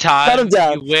same Shut time, him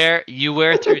down. you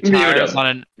wear through Mute tires him. on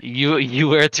an you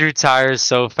wear through tires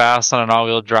so fast on an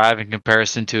all-wheel drive in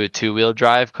comparison to a two-wheel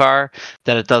drive car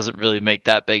that it doesn't really make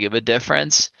that big of a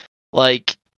difference.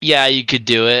 Like, yeah, you could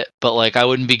do it, but like I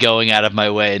wouldn't be going out of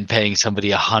my way and paying somebody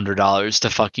 $100 to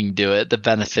fucking do it. The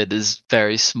benefit is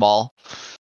very small.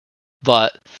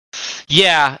 But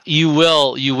yeah, you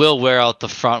will wear out the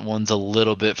front ones a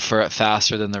little bit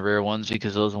faster than the rear ones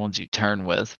because those are the ones you turn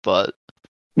with. But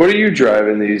What are you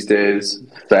driving these days,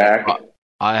 Zach?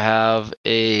 I have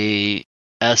a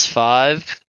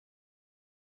S5.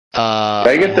 Can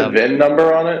I get the VIN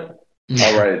number on it?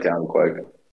 I'll write it down quick.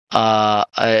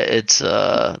 It's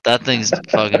that thing's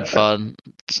fucking fun.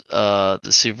 It's, the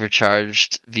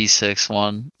supercharged V6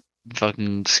 one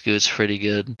fucking scoots pretty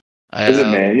good. Is it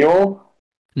manual?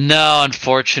 No,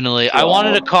 unfortunately. I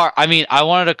wanted a car. I mean, I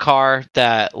wanted a car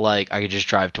that like I could just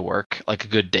drive to work, like a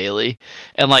good daily,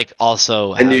 and like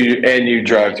also. And you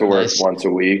drive to work Nice. once a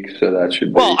week, so that should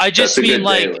be. Well, I just that's a mean good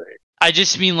like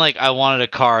daily. I wanted a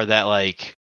car that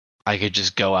like I could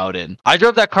just go out in. I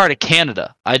drove that car to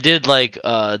Canada. I did like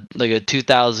a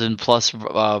 2,000 plus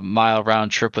mile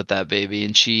round trip with that baby,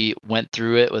 and she went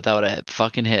through it without a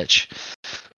fucking hitch.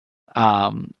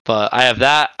 But I have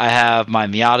that. I have my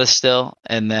Miata still,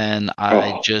 and then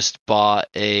I just bought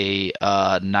a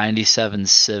 97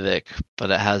 Civic,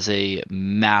 but it has a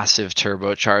massive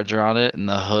turbocharger on it, and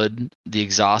the hood, the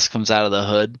exhaust comes out of the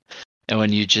hood, and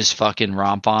when you just fucking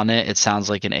romp on it, it sounds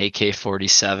like an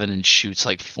AK-47 and shoots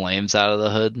like flames out of the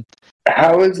hood.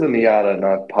 How is the Miata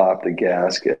not popped a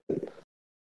gasket?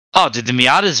 Oh, dude, the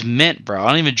Miata's mint, bro. I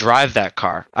don't even drive that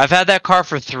car. I've had that car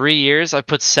for 3 years. I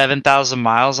put 7,000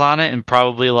 miles on it, and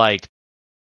probably like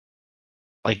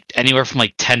anywhere from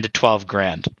like 10 to 12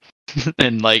 grand.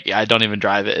 And like I don't even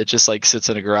drive it. It just like sits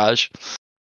in a garage.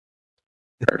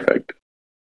 Perfect.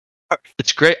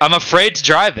 It's great. I'm afraid to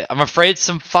drive it. I'm afraid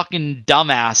some fucking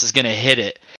dumbass is gonna hit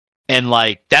it, and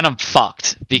like then I'm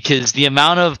fucked because the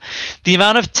amount of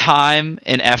time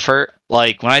and effort.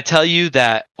 Like when I tell you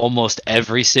that almost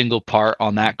every single part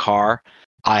on that car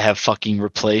I have fucking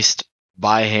replaced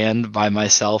by hand, by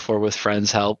myself, or with friends'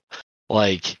 help,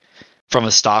 like from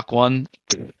a stock one,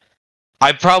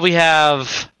 I probably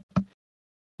have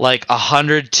like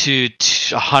 100 to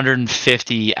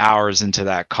 150 hours into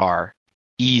that car,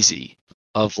 easy,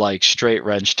 of like straight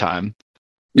wrench time.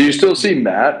 Do you still see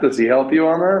Matt? Does he help you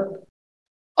on that?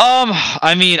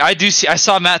 I mean, I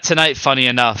saw Matt tonight. Funny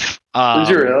enough. Did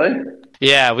you really?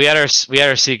 Yeah, we had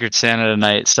our Secret Santa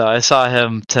tonight, so I saw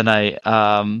him tonight.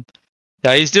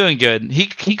 Yeah, he's doing good.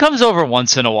 He comes over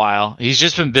once in a while. He's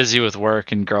just been busy with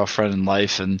work and girlfriend and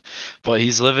life, but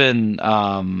he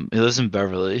lives in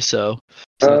Beverly, so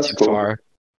it's not That's too cool. far.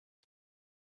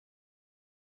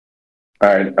 All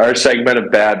right, our segment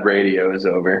of bad radio is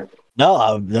over.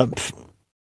 No,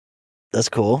 that's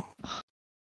cool.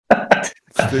 It's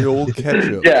the old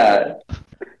ketchup. Yeah,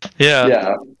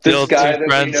 Yeah. This old guy two that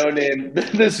friends. we know named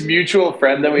this mutual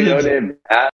friend that we know named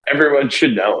Matt. Everyone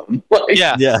should know him. Like,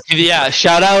 Yeah. Yeah. Yeah.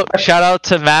 Shout out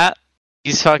to Matt.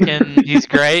 He's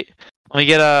great. Let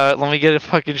me get a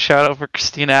fucking shout out for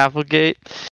Christina Applegate.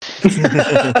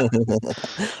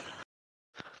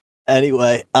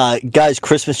 Anyway, guys,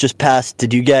 Christmas just passed.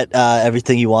 Did you get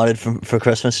everything you wanted for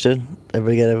Christmas, dude?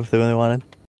 Everybody get everything they wanted?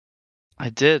 I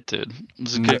did, dude. It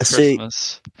was a good See-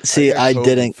 Christmas. See, I got COVID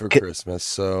didn't. for Christmas,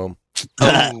 so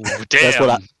Oh,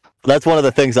 damn. That's one of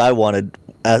the things I wanted,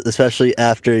 especially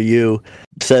after you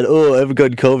said, "Oh, I haven't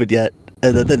gotten COVID yet,"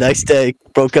 and then the next day,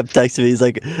 broke up, texted me. He's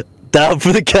like, "Down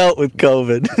for the count with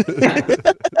COVID."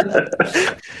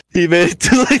 He made it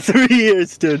to like 3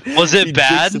 years, dude. Was it He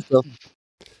bad? jinxed himself.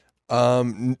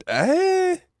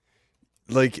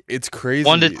 like it's crazy.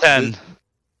 1 to 10.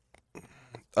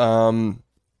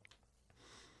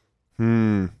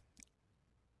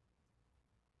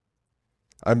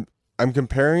 I'm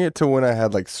comparing it to when I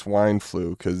had like swine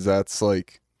flu because that's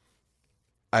like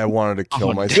I wanted to kill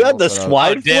Oh, myself. you had the and I was-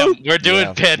 swine Oh, damn. flu? We're doing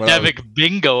Yeah, pandemic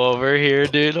bingo over here,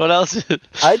 dude. What else?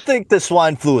 I think the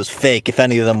swine flu was fake. If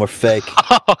any of them were fake,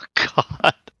 Oh,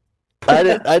 God. I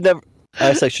didn't. I never.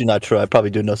 That's actually not true. I probably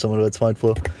do know someone who had swine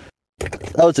flu.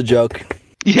 That was a joke.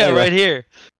 Yeah, Anyway. right here.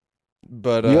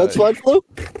 But You had swine flu?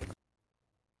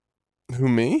 who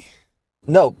me?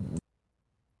 No.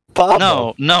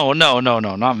 Pablo. No,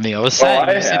 not me. I was Oh, saying,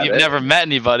 I you said had you've it. never met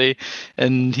anybody,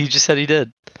 and he just said he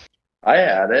did. I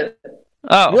had it.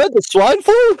 Oh, You had the swine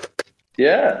flu?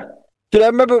 Yeah. Dude, I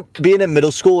remember being in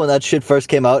middle school when that shit first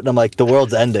came out, and I'm like, the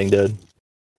world's ending, dude.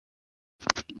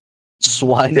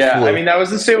 Swine Yeah, flu. I mean that was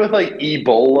the same with like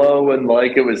Ebola when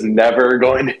like it was never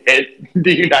going to hit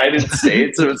the United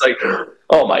States. It was like,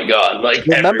 oh my god, like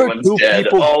Remember everyone's two dead.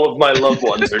 people- All of my loved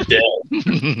ones are dead.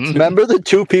 Remember the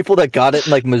two people that got it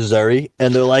in like Missouri,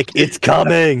 and they're like, it's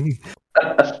coming.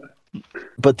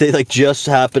 But they like just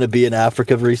happened to be in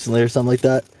Africa recently or something like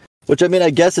that. Which I mean, I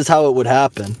guess is how it would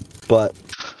happen, but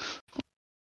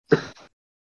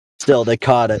still, they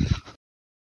caught it.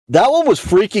 That one was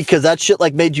freaky because that shit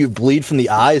like made you bleed from the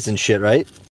eyes and shit, right?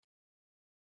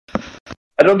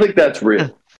 I don't think that's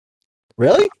real.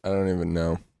 Really? I don't even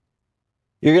know.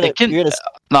 You're gonna, It can- you're gonna.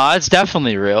 no, it's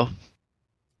definitely real.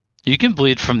 You can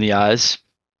bleed from the eyes.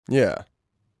 Yeah.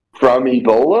 From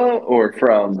Ebola or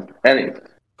from anything?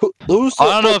 Who's I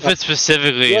don't know if it's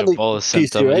specifically You're an on the Ebola PC,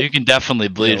 symptom. right? You can definitely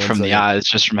bleed one from the second. eyes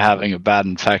just from having a bad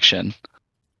infection.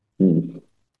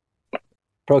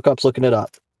 Procop's looking it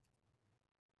up.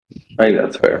 I think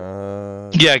that's fair.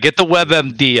 Yeah, get the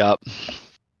WebMD up.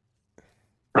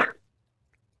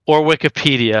 Or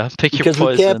Wikipedia. Pick Because your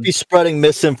we poison. can't be spreading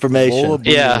misinformation. Ebola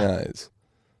bleeding Yeah. eyes.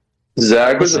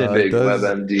 Zach was a Listen, big does-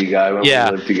 WebMD guy when Yeah.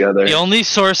 we lived together. The only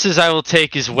sources I will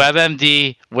take is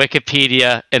WebMD,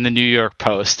 Wikipedia, and the New York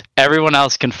Post. Everyone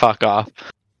else can fuck off.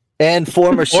 And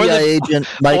former CIA agent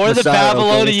Mike Or the Massaro.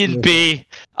 Babylonian Bee.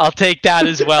 I'll take that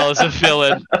as well as a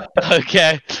fill-in.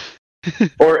 Okay.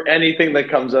 Or anything that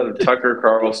comes out of Tucker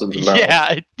Carlson's mouth.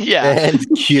 Yeah. And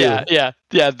Q.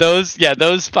 Yeah.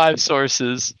 Those 5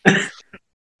 sources.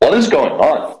 What is going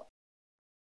on?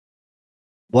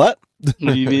 What? What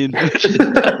do you mean?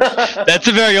 That's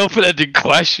a very open-ended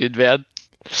question, man.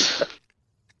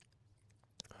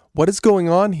 What is going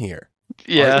on here?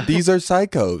 Yeah. These are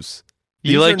psychos.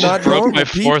 You these like are just not broke normal my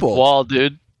fourth people. wall,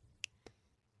 dude.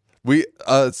 We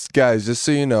guys, just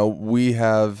so you know, we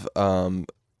have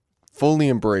fully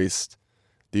embraced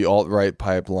the alt-right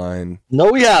pipeline. No,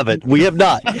 we haven't. We have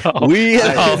not. We I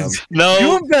have. am. No.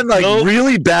 You have been like Nope.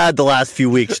 really bad the last few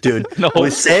weeks, dude. No.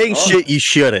 With saying shit you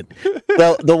shouldn't.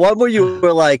 The one where you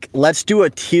were like, let's do a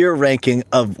tier ranking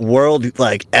of world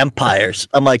like empires.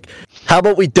 I'm like, how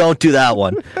about we don't do that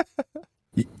one?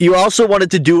 You also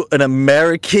wanted to do an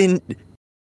American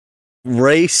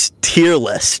race tier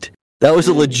list. That was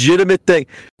a legitimate thing.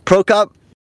 Procop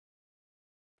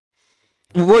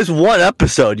was one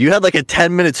episode. You had like a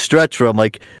 10-minute stretch where I'm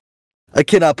like, I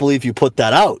cannot believe you put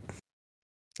that out.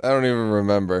 I don't even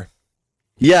remember.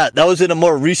 Yeah, that was in a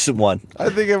more recent one. I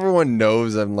think everyone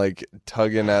knows I'm like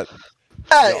tugging at.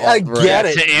 I get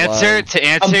it. To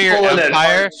answer I'm your pulling at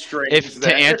empire, heartstrings if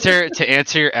there. to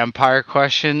answer your empire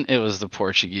question, it was the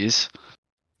Portuguese.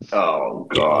 Oh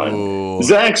god. Ooh.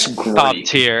 Zach's Top Greek.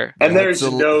 tier. And That's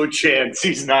there's a- no chance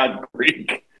he's not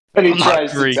Greek. And he I'm not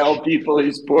tries Greek. to tell people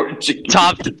he's Portuguese.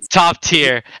 Top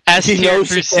tier. S He tier knows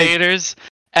the thing. Crusaders.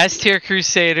 S tier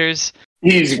Crusaders.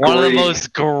 He's One of the Greek.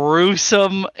 most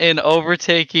gruesome and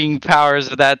overtaking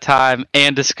powers of that time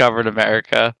and discovered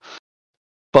America.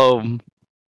 Boom.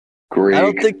 Greek. I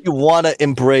don't think you want to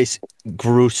embrace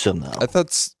gruesome though. I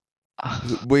thought.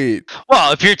 Wait.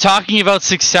 Well, if you're talking about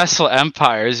successful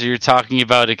empires, you're talking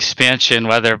about expansion,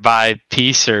 whether by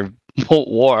peace or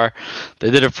war.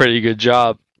 They did a pretty good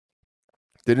job.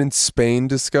 Didn't Spain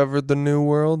discover the New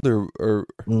World, or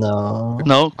No.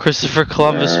 No, Christopher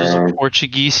Columbus was a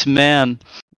Portuguese man.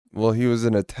 well, he was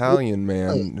an Italian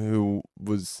man who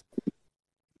was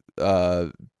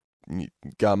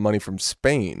got money from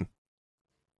Spain.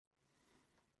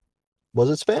 Was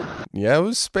it Spain? Yeah, it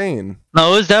was Spain,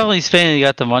 No, it was definitely Spain he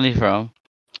got the money from.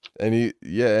 and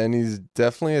he's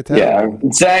definitely Italian. Yeah,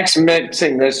 Zach's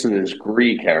mixing this with his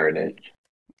Greek heritage.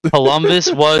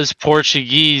 Columbus was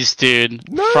Portuguese, dude.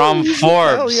 No, from he's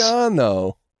Forbes. Italian,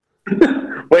 though.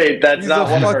 Wait, that's He's not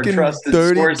a one of our fucking trusted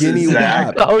dirty sources, guinea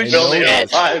Zach. wap. Oh, We only have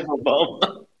shit. 5 of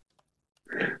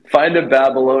them. Find a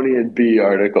Babylonian Bee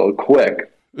article,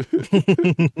 quick.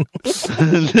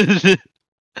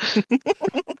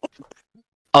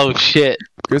 Oh shit.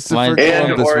 Christopher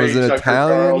And Columbus was an Tucker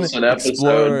Italian Carlson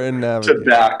explorer and navigator. To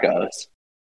back us.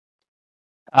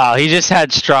 Oh, he just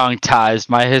had strong ties.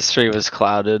 My history was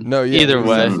clouded. No, yeah, Either he was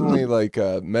way. definitely like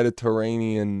a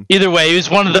Mediterranean. Either way, he was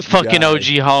one of the fucking Guy. OG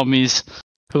homies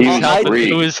who He was was helping, Greek.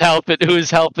 who was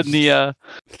helping the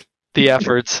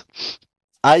efforts.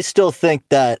 I still think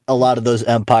that a lot of those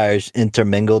empires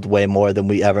intermingled way more than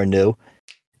we ever knew.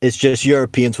 It's just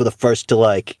Europeans were the first to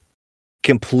like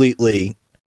completely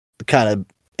kind of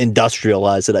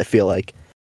industrialize it, I feel like.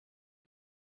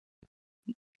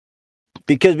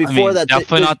 Because before that,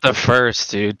 definitely not the first,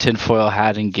 dude. Tinfoil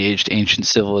hat engaged ancient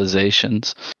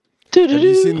civilizations. Have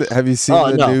you seen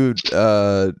the no. new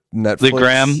Netflix? The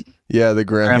Graham? Yeah, the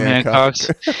Graham Hancock.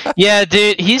 Hancocks. Yeah,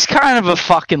 dude, he's kind of a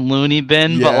fucking loony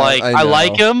bin, but Yeah, like I I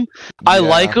like know. him. I Yeah.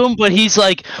 like him, but he's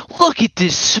like, look at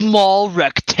this small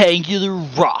rectangular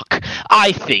rock.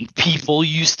 I think people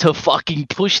used to fucking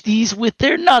push these with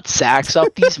their nutsacks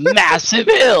up these massive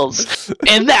hills,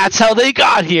 and that's how they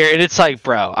got here. And it's like,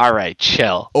 bro, all right,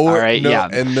 chill. Or all right, no, yeah.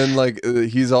 and then like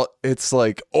it's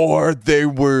like, or they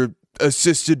were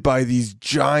assisted by these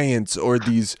giants or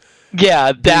these When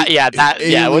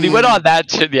he went on that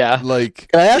shit, yeah. like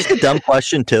Can I ask a dumb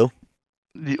question too?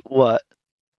 What?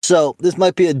 So this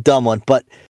might be a dumb one, but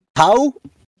how,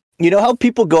 you know how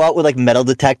people go out with like metal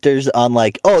detectors on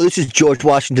like, oh, this is George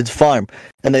Washington's farm,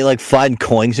 and they like find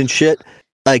coins and shit?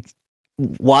 Like,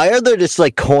 why are there just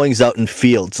like coins out in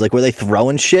fields? Like, were they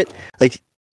throwing shit? Like,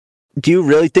 do you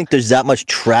really think there's that much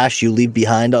trash you leave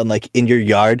behind on like in your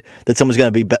yard that someone's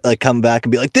gonna be like come back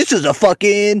and be like, this is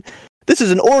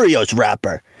an Oreos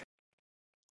wrapper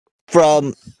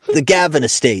from the Gavin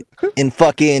estate in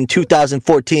fucking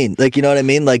 2014. Like, you know what I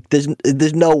mean? Like, there's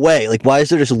no way. Like, why is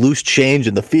there just loose change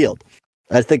in the field?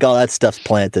 I think all that stuff's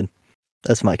planted.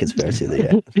 That's my conspiracy of the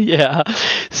year. Yeah,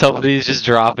 somebody's just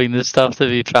dropping this stuff to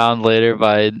be found later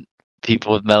by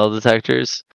people with metal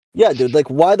detectors. Yeah, dude. Like,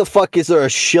 why the fuck is there a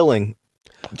shilling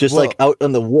just like out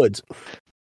in the woods?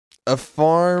 a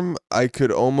farm. I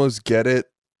could almost get it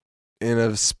in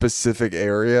a specific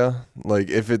area, like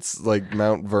if it's like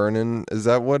Mount Vernon. Is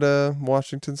that what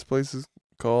Washington's place is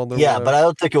called? Or Yeah, whatever? but I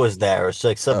don't think it was there. It's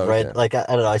like some Okay. red. Like I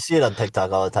don't know. I see it on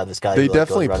TikTok all the time. This guy. They who, like, goes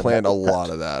definitely running plant back a with lot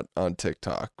pets. of that on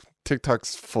TikTok.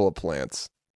 TikTok's full of plants.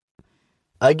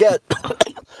 I get,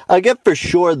 I get for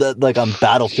sure that like on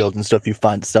battlefields and stuff you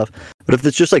find stuff, but if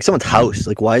it's just like someone's house,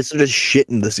 like why is there just shit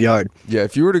in this yard? Yeah,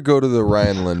 if you were to go to the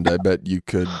Rhineland, I bet you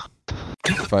could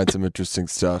find some interesting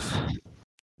stuff.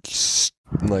 Just,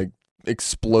 like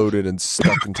exploded and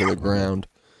stuck into the ground.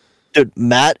 Dude,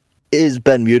 Matt has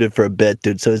been muted for a bit,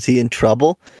 dude. So is he in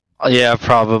trouble? Yeah,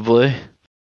 probably.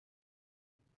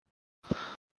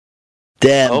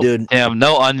 Damn, Oh, dude. damn,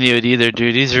 no unmute either,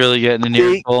 dude. He's really getting an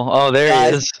See? earful. Oh, there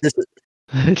Guys, he this is-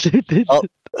 is. Oh.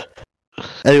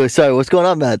 Anyway, sorry. What's going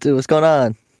on, Matt? Dude, what's going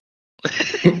on?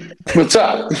 What's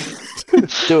up?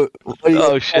 Dude, what are you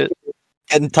Oh shit.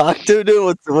 getting talked to,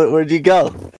 dude? Where'd you go?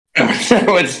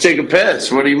 Went to take a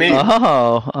piss. What do you mean?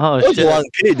 Oh That was a shit. long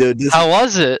pee, dude. This- How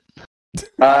was it?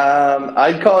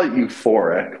 I'd call it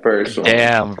euphoric, personally.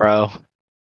 Damn, bro.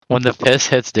 When the piss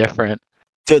hits different.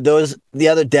 Dude, there was the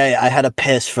other day. I had a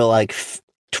piss for like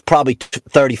probably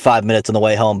 35 minutes on the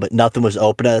way home, but nothing was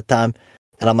open at the time.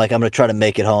 And I'm like, I'm gonna try to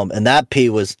make it home. And that pee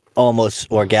was almost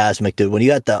orgasmic, dude. When you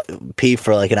got to pee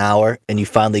for like an hour and you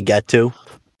finally get to,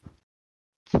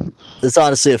 it's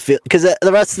honestly a feel. Because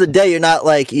the rest of the day you're not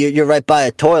like you're right by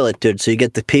a toilet, dude. So you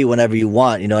get to pee whenever you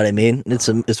want. You know what I mean? It's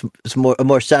a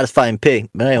more satisfying pee.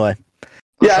 But anyway,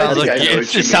 Yeah, I Sounds think like I know it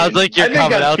what you sounds mean. like you're I think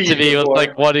coming I've out to peed me with before.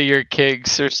 like one of your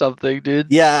kinks or something, dude.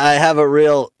 yeah, I have a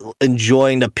real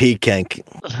enjoying the pee kink.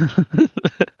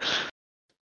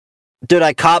 Dude,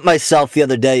 I caught myself the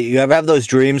other day. You ever have those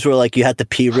dreams where like you have to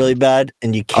pee really bad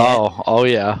and you can't? Oh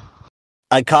yeah.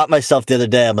 I caught myself the other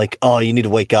day. I'm like, oh, you need to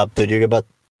wake up, dude. You're about.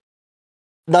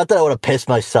 Not that I would have pissed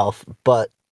myself, but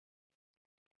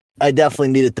I definitely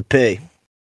needed to pee.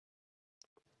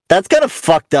 That's kind of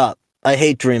fucked up. I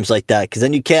hate dreams like that because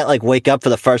then you can't like wake up for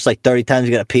the first like 30 times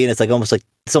you gotta pee, and it's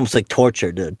almost like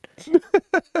torture, dude.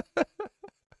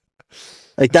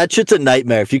 Like that shit's a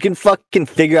nightmare. If you can fucking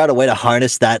figure out a way to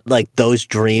harness that, like those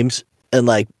dreams, and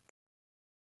like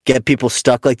get people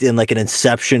stuck like in like an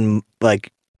Inception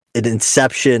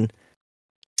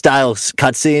style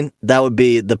cutscene, that would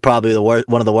be probably the worst,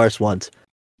 one of the worst ones.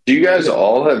 Do you guys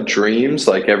all have dreams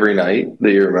like every night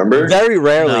that you remember? Very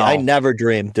rarely. No. I never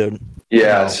dream, dude.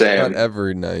 Yeah, No, same. Not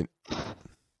every night.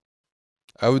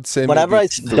 I would say Whenever I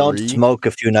maybe don't 3. smoke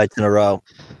a few nights in a row,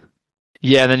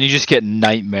 Yeah, then you just get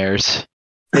nightmares.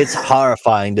 it's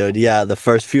horrifying, dude. Yeah, the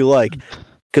first few, like,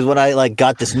 because when I like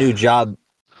got this new job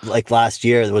like last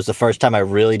year, it was the first time I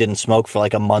really didn't smoke for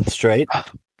like a month straight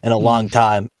in a long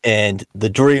time, and the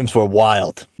dreams were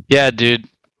wild. Yeah, dude.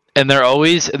 And they're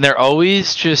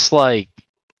always just like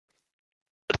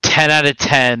 10 out of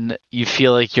 10. You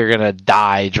feel like you're gonna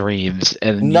die dreams,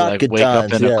 and then you Not like good wake up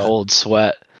times, in yeah. a cold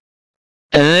sweat.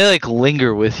 And then they like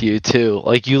linger with you too.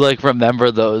 Like you like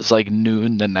remember those like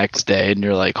noon the next day, and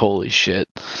you're like, holy shit.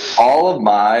 All of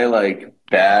my like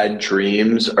bad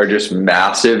dreams are just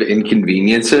massive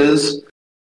inconveniences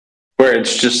where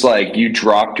it's just like you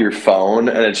dropped your phone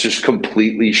and it's just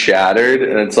completely shattered,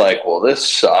 and it's like, well, this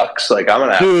sucks. Like I'm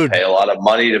gonna have Dude. to pay a lot of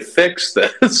money to fix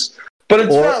this. But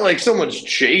it's Or- not like someone's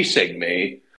chasing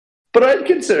me. But I'd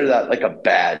consider that like a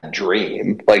bad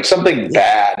dream. Like something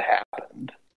bad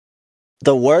happened.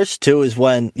 The worst too is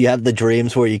when you have the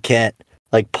dreams where you can't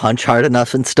like punch hard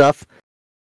enough and stuff.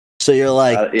 So you're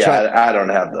like, I don't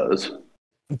have those.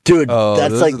 dude, Oh,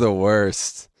 that's those like are the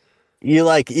worst. you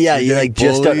like, yeah, you like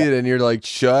just bullied and you're like,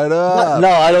 shut up. no,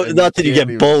 I don't. And Not that you can't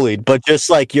get even- bullied, but just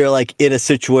like you're like in a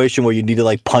situation where you need to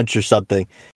like punch or something,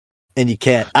 and you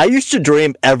can't. I used to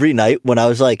dream every night when I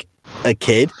was like a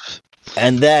kid,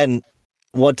 and then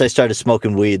once I started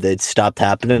smoking weed, they'd stopped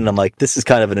happening, and I'm like, this is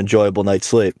kind of an enjoyable night's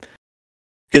sleep.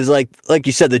 Because like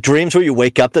you said, the dreams where you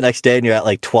wake up the next day and you're at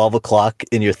like 12 o'clock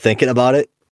and you're thinking about it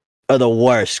are the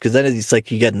worst. Because then it's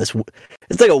like you get in this.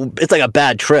 It's like a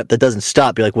bad trip that doesn't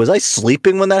stop. You're like, was I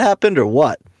sleeping when that happened or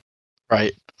what?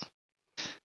 Right.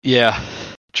 Yeah.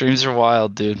 Dreams are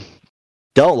wild, dude.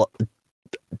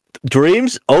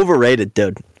 Dreams overrated,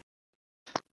 dude.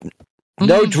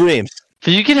 No Mhm. dreams.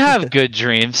 But you can have good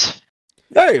dreams.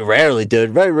 Very rarely,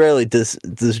 dude. Very rarely does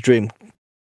this dream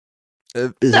is a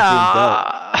dream go.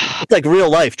 Nah. It's like real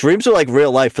life. Dreams are like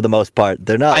real life for the most part.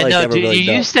 They're not I like know, ever dude. really You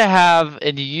done. used to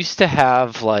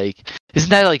have like, isn't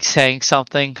that like saying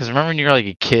something? Because remember when you were like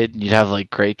a kid and you'd have like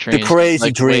great The dreams, crazy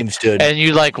like, dreams, dude. and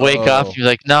you like wake up, Oh. you're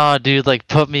like, no, dude, like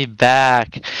put me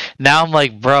back. Now I'm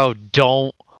like, bro,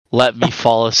 don't let me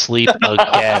fall asleep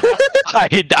again.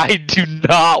 I do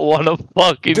not want to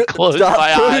fucking Dude, close stop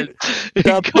my putting- eyes and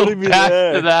stop go putting me back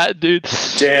there. to that, dude.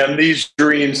 Damn, these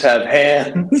dreams have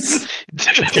hands.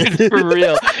 Dude, for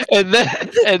real. And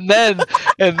then,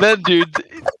 dude,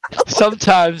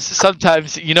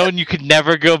 sometimes, you know, when you could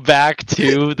never go back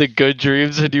to the good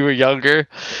dreams when you were younger.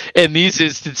 In these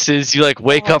instances, you like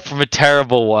wake up from a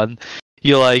terrible one,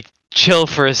 you like chill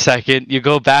for a second, you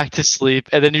go back to sleep,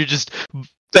 and then you just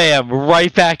bam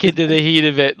right back into the heat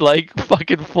of it, like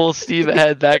fucking full steam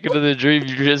ahead back into the dream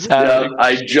you just Yeah, had.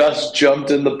 I just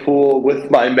jumped in the pool with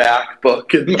my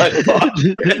MacBook in my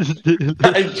pocket.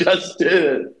 I just did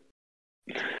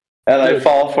it. And I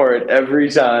fall for it every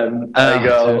time. I Oh,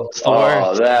 go, dude, it's the oh,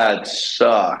 worst." that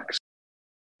sucks.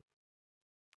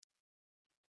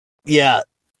 Yeah,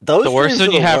 those. The worst dreams when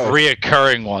are you the have worst.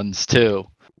 reoccurring ones too.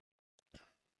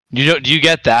 Do you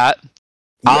get that?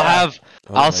 Yeah.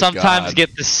 Oh I'll my sometimes God.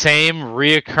 get the same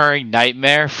reoccurring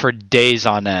nightmare for days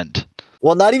on end.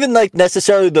 Well, not even like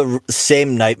necessarily the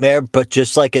same nightmare, but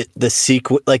just like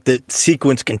the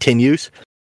sequence continues.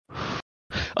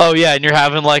 Oh yeah, and you're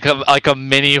having like a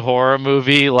mini horror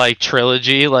movie like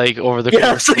trilogy like over the Yeah,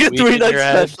 course it's like a of the week in 3-night your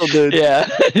head. special, dude. Yeah,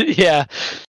 yeah.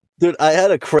 Dude, I had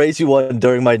a crazy one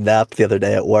during my nap the other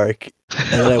day at work, and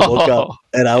then I woke up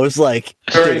and I was like,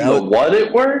 During dude, the what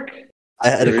at work? I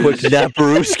had a quick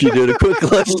naparooski, dude, a quick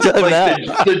lunchtime nap.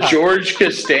 Like the George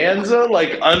Costanza,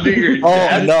 like under your Oh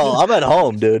desk? no, I'm at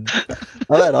home, dude.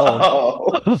 I'm at home.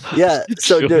 Oh. Yeah,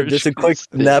 so dude, George just a quick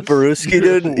Costanza. naparooski,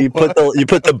 dude. You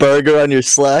put the burger on your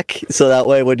Slack, so that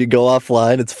way when you go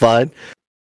offline, it's fine.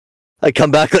 I come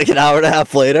back like an hour and a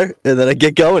half later, and then I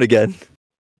get going again.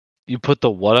 You put the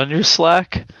what on your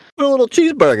Slack? Put a little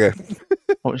cheeseburger.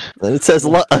 And it says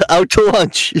out to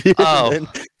lunch. Oh. And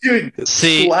Dude,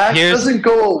 See, Slack here's- doesn't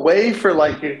go away for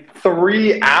like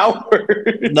 3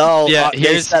 hours. no, Yeah, they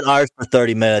here's- set ours for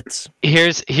 30 minutes.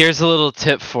 Here's a little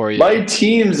tip for you. My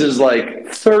Teams is like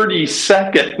 30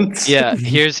 seconds. Yeah,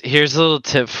 here's a little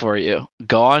tip for you.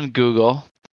 Go on Google.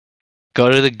 Go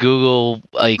to the Google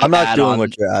I'm not doing add-on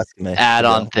what you're asking me.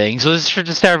 add-on thing. So this is for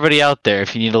just everybody out there.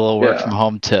 If you need a little work Yeah. from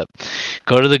home tip,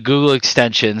 go to the Google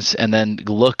extensions and then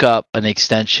look up an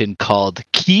extension called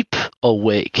Keep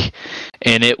Awake,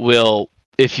 and it will,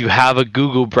 if you have a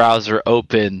Google browser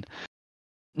open,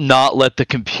 not let the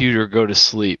computer go to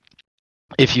sleep.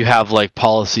 If you have like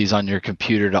policies on your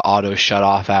computer to auto shut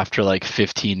off after like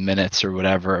 15 minutes or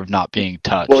whatever of not being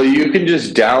touched. Well, you can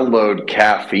just download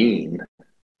caffeine.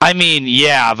 I mean,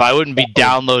 yeah, but I wouldn't be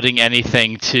downloading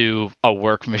anything to a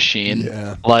work machine.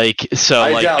 Yeah. Like, so, I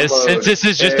like, since this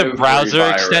is just a every browser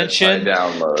virus extension, I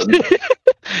download.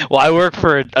 well, I work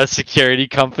for a security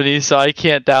company, so I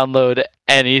can't download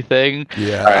anything.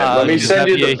 Yeah. All right, let me does send that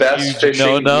you be the a best huge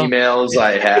phishing no-no? emails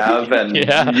I have, and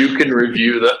Yeah. you can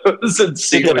review those and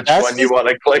see The which best one you is- want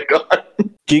to click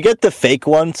on. Do you get the fake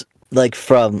ones, like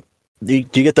from? Do you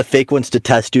get the fake ones to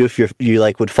test you if you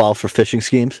like would fall for phishing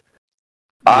schemes?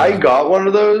 I got one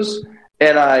of those,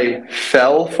 and I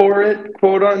fell for it,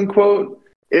 quote unquote.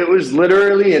 It was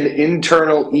literally an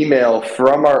internal email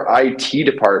from our IT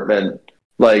department,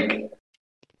 like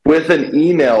with an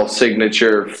email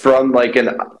signature from like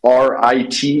our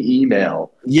IT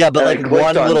email. Yeah, but And I like clicked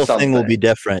one on little thing will something. be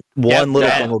different. Yep, One little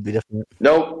yeah. thing will be different.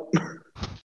 Nope.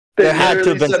 There had to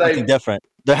have literally been said something different.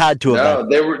 There had to have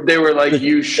No, been. they were like,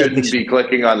 you shouldn't be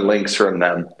clicking on links from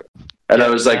them. And I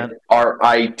was like, man. our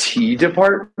IT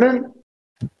department?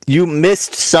 You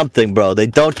missed something, bro. They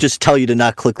don't just tell you to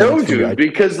not click No, links from your dude,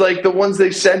 because like the ones they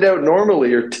send out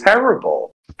normally are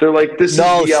terrible. They're like, this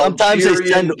No, is the sometimes they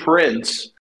Algerian send- prince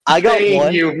I got paying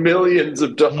one. you millions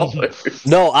of dollars.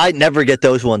 No, I never get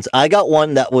those ones. I got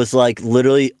one that was like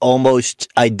literally almost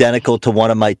identical to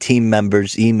one of my team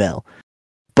members' email.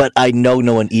 But I know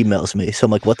no one emails me. So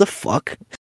I'm like, what the fuck?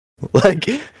 Like,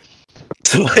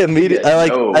 so I immediately,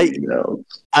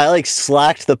 I like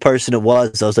slacked the person it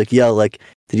was. I was like, yo, like,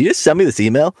 did you just send me this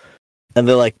email? And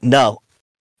they're like, no.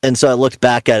 And so I looked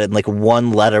back at it and like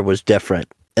one letter was different.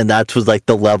 And that was like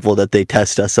the level that they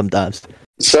test us sometimes.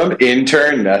 Some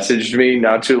intern messaged me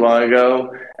not too long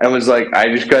ago and was like,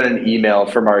 I just got an email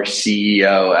from our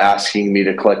CEO asking me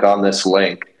to click on this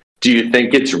link. Do you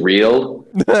think it's real?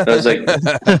 I was like,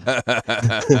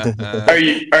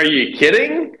 are you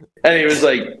kidding? And he was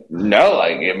like, no,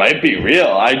 like it might be real.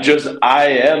 I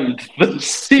am the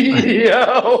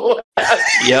CEO.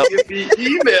 Yep. If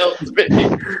he emailed me.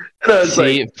 And I was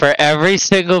See, like, for every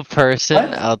single person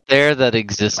What? out there that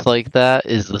exists like that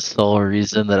is the sole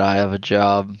reason that I have a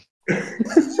job.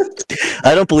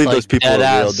 I don't believe Like, those people are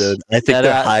real, deadass. dude. I think they're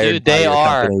Deadass. hired Dude, by they your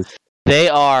are. companies. They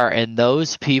are, and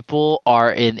those people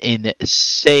are an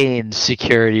insane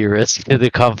security risk to the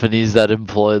companies that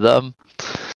employ them.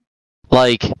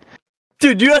 Like,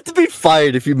 Dude, you have to be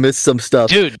fired if you miss some stuff.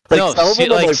 dude, Like, no, some of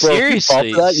them are like, bro, if you fall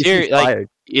seriously, for that, you should be like, fired.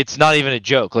 it's not even a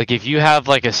joke. Like, if you have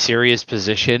like a serious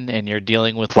position and you're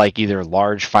dealing with like either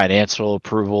large financial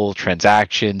approval,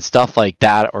 transaction, stuff like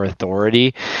that, or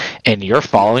authority, and you're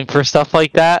falling for stuff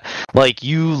like that, like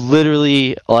you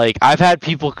literally, like I've had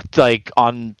people like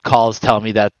on calls tell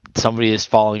me that somebody is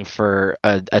falling for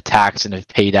a tax and have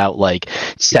paid out like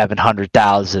 $700,000,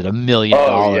 $1 million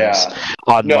oh yeah,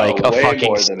 on no, like a way fucking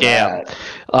more than scam.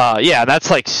 that. Yeah, that's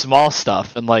like small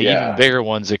stuff, and like Yeah. even bigger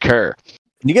ones occur.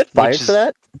 Can you get fired is- for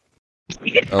that?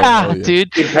 Ah, yeah.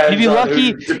 dude, you'd be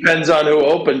lucky. Depends on who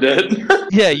opened it.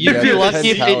 Yeah, you'd Yeah, be it lucky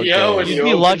if depends how it you, goes. you'd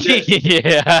be lucky.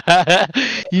 Yeah,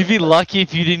 you'd be lucky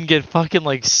if you didn't get fucking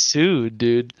like sued,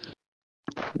 dude.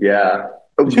 Yeah,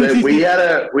 we had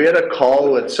a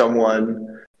call with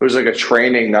someone. It was like a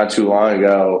training not too long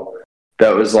ago.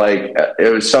 That was like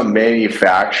it was some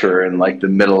manufacturer in like the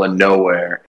middle of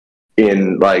nowhere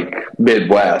in like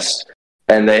Midwest,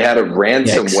 and they had a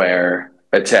ransomware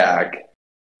attack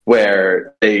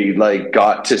where they like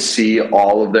got to see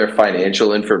all of their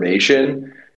financial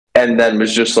information, and then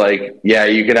was just like, yeah,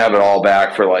 you can have it all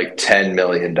back for like $10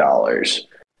 million.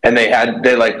 And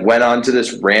they like went onto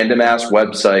this random ass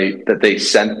website that they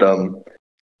sent them,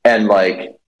 and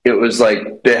like it was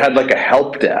like they had like a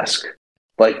help desk,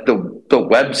 like the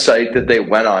website that they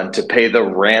went on to pay the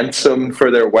ransom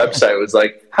for their website was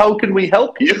like, how can we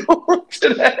help you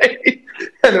today?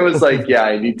 And it was like, yeah,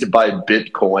 I need to buy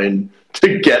Bitcoin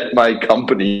to get my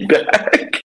company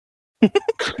back.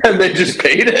 And they just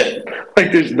paid it.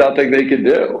 Like there's nothing they can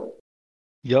do.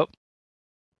 Yep.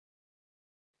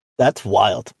 That's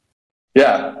wild.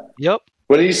 Yeah. Yep.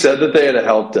 When he said that they had a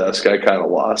help desk, I kind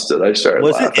of lost it. I started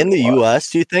Was it laughing in the a lot. U.S.,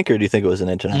 do you think, or do you think it was an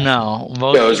international? No.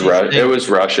 Most Yeah, it of was these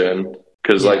Russian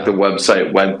because like Yeah. the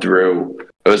website went through.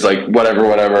 It was like whatever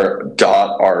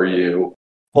 .ru.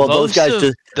 Well, most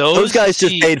of those guys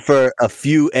just te- paid for a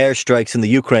few airstrikes in the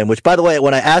Ukraine, which, by the way,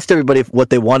 when I asked everybody what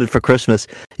they wanted for Christmas,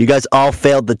 you guys all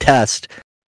failed the test.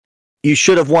 You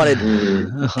should have wanted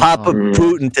Papa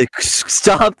Putin to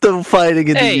stop the fighting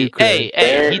in the Ukraine.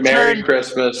 Hey, Merry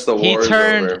Christmas. The war is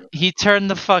over. He turned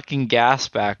the fucking gas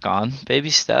back on.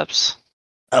 Baby steps.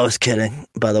 I was kidding,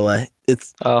 by the way.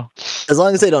 It's Oh. as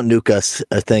long as they don't nuke us,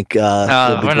 I think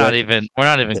We're not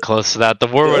even close to that. The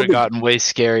war It'll would have be- gotten way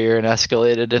scarier and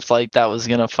escalated if like that was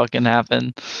gonna fucking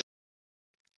happen.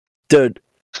 dude.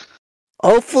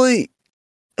 Hopefully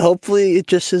it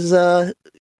just is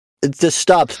it just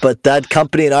stops. But that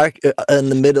company in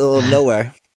the middle of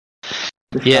nowhere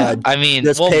Yeah, I mean,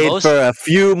 just well, paid for a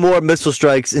few more missile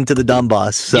strikes into the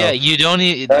Donbass. So yeah, you don't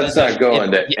need. That's not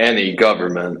going to any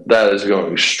government. That is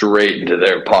going straight into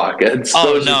their pockets.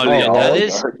 Oh, Those no, are the yeah, that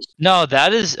is- oligarchs. No,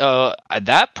 that is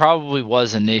that probably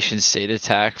was a nation state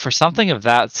attack for something of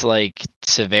that like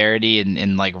severity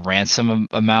and like ransom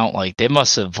amount. Like they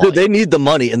must have. dude, they need the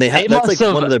money, and They that's must like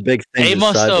have- one of their big things. They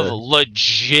must aside have the-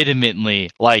 legitimately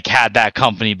like had that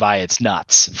company by its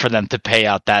nuts for them to pay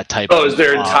out that type. Oh, of it's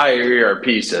their entire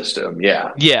ERP system.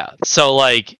 Yeah. Yeah, so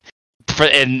like, for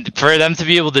them to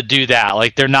be able to do that,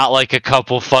 like they're not like a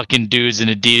couple fucking dudes in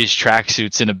Adidas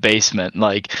tracksuits in a basement.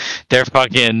 Like they're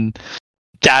fucking.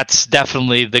 That's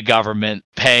definitely the government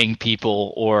paying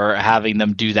people or having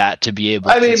them do that to be able.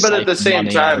 I mean, to but at the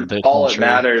siphon same money out time, of the all it country.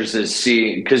 matters is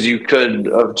seeing, because you could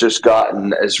have just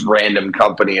gotten this random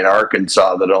company in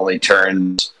Arkansas that only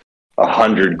turns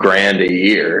 $100,000 a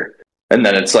year, and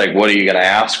then it's like, what are you going to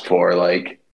ask for?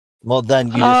 Like, well, then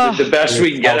you the best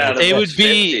we can get out of They this would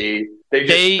be- 50,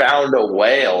 they just found a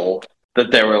whale that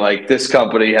they were like, this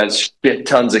company has shit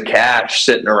tons of cash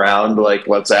sitting around. Like,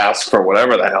 let's ask for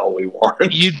whatever the hell we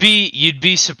want. You'd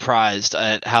be surprised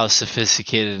at how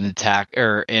sophisticated an attack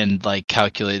and like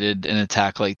calculated an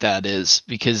attack like that is,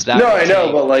 because that. No, I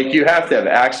know, but like you have to have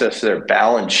access to their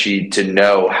balance sheet to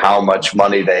know how much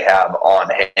money they have on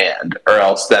hand, or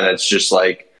else then it's just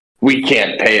like, we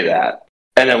can't pay that.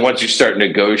 And then once you start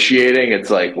negotiating, it's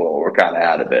like, well, we're kind of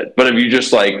out of it. But if you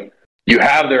just like, you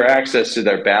have their access to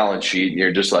their balance sheet, and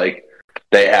you're just like,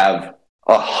 they have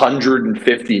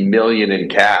 $150 million in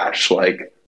cash.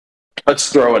 Like,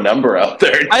 let's throw a number out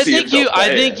there. And I see think if they'll I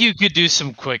pay think it. you could do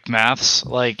some quick maths.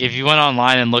 Like if you went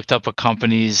online and looked up a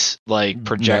company's like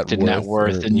projected net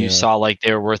worth, and you saw like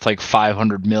they were worth like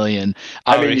 500 million.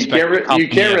 I would mean, you expect a company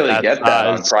can't of really get that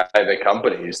on size- private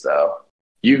companies, though.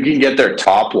 You can get their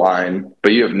top line,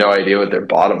 but you have no idea what their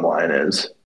bottom line is.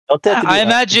 Don't they have to do- I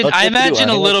imagine don't they have to do a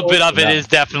analysis little bit of it or no? is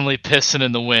definitely pissing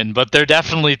in the wind, but they're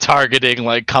definitely targeting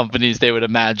like companies they would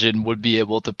imagine would be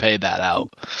able to pay that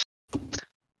out.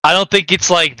 I don't think it's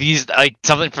like these like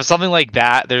something like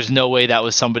that. There's no way that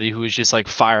was somebody who was just like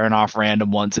firing off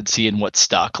random ones and seeing what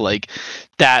stuck. Like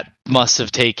that must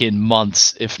have taken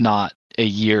months, if not a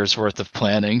year's worth of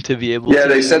planning to be able. Yeah, to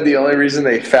they said the only reason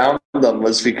they found them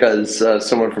was because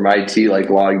someone from IT like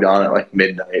logged on at like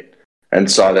midnight and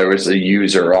saw there was a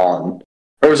user on.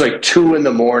 It was like 2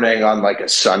 a.m. on like a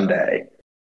Sunday,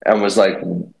 and was like,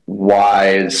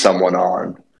 "Why is someone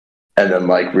on?" And then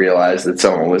like realized that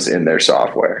someone was in their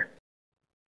software.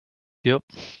 Yep.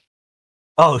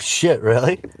 Oh shit!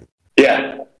 Really?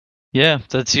 Yeah. Yeah,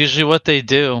 that's usually what they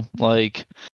do. Like,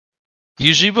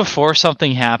 usually before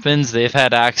something happens, they've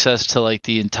had access to like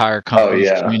the entire company's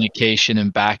yeah. communication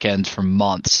and back end for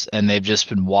months, and they've just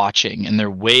been watching and they're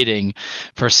waiting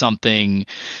for something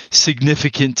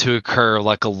significant to occur,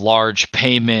 like a large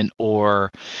payment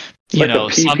or Like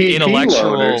a some PPP loan or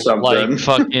intellectual something. like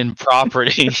fucking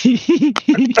property.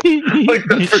 Like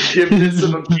the forgiveness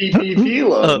of a PPP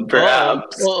loan,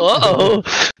 perhaps.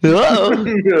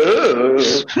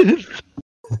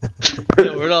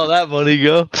 Where'd all that money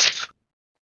go?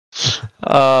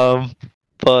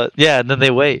 But yeah, and then they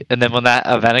wait, and then when that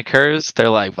event occurs, they're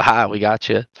like, "Ha, we got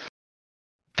you.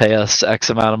 Pay us X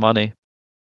amount of money."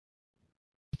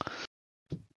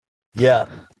 Yeah.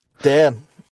 Damn.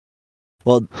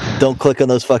 Well, don't click on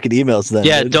those fucking emails then.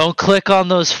 Yeah, dude. don't click on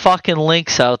those fucking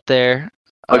links out there.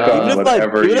 Click on Even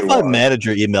whatever if you my want.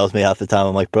 manager emails me half the time,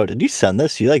 I'm like, bro, did you send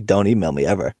this? You like don't email me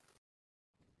ever.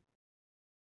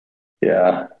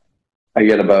 Yeah. I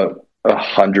get about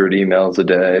 100 emails a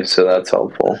day, so that's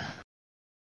helpful.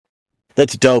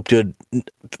 That's dope, dude.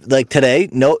 Like today,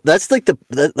 no, that's like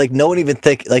like no one even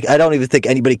think like I don't even think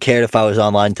anybody cared if I was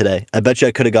online today. I bet you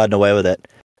I could have gotten away with it,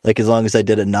 like as long as I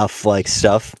did enough like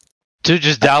stuff. Dude,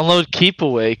 just download Keep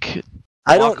Awake.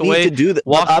 I don't need to do that.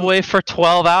 Walk away for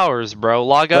 12 hours, bro.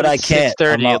 Log out at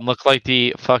 6:30 and look like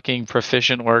the fucking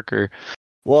proficient worker.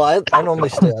 Well, I normally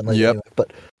stay on like anyway,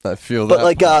 but I feel that.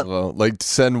 Like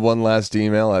send one last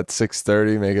email at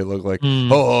 6:30, make it look like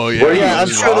oh yeah. I'm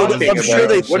sure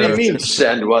they. What do you mean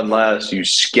send one last? You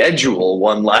schedule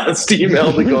one last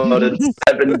email to go out at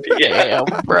 7 p.m. Damn,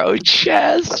 bro.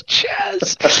 Chess,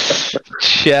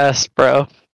 bro.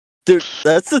 Dude,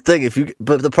 that's the thing.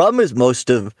 But the problem is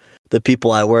most of the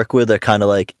people I work with are kind of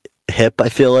like hip. I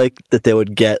feel like that they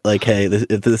would get like, hey,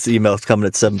 if this email's coming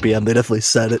at 7 p.m., they definitely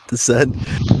set it to send.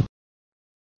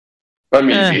 I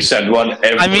mean, if you send one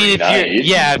every night.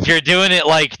 If you're doing it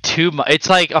like too much, it's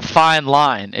like a fine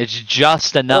line. It's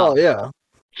just enough. Oh yeah.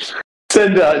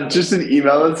 Send just an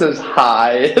email that says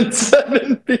hi at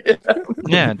 7 p.m.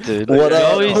 Yeah, dude. What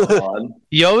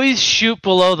you always shoot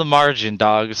below the margin,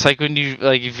 dog. It's like when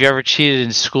if you ever cheated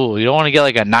in school, you don't want to get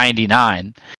like a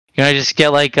 99. You know, just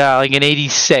get like an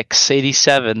 86,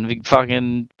 87, big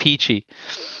fucking peachy.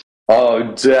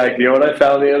 Oh, Jack, you know what I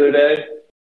found the other day?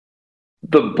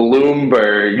 The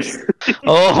Bloomberg.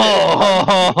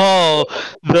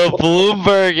 The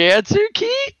Bloomberg answer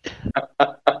key?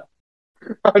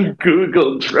 On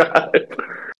Google Drive.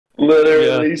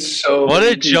 Literally so what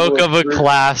a joke of a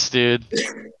class, dude.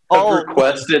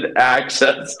 Requested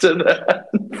access to that.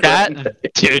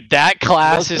 That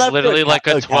class is literally like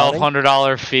a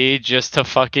 $1,200 fee just to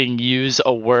fucking use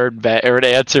a word bank or an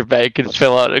answer bank and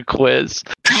fill out a quiz.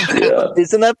 Yeah.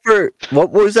 Isn't that for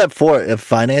what was that for?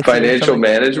 Financial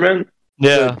management?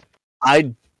 Yeah.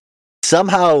 I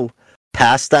somehow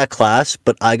passed that class,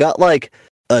 but I got like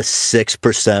a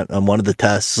 6% on one of the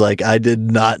tests. Like I did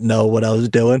not know what I was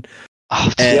doing. Oh,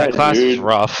 that class is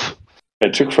rough.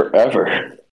 It took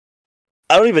forever.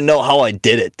 I don't even know how I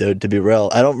did it, dude, to be real.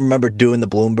 I don't remember doing the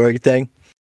Bloomberg thing.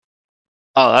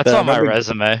 Oh, that's on my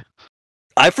resume.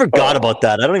 I forgot about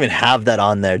that. I don't even have that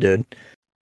on there, dude.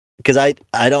 Because I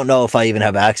don't know if I even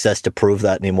have access to prove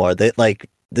that anymore. They like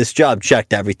this job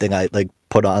checked everything I like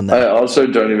put on there. I also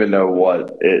don't even know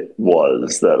what it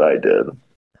was that I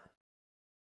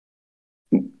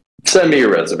did. Send me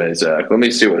your resume, Zach. Let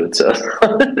me see what it says.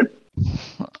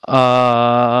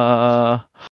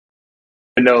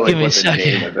 I know like what the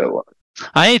name of it was.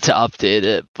 I need to update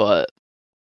it, but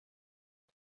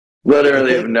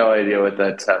literally have no idea what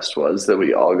that test was that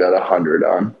we all got 100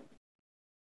 on.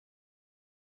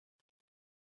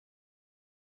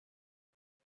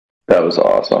 That was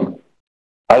awesome.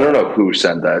 I don't know who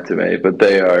sent that to me, but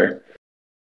they are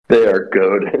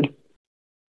goated.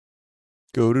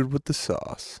 Goated with the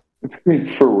sauce.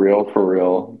 For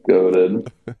real,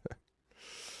 goated.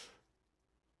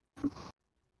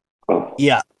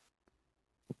 Yeah,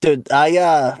 dude,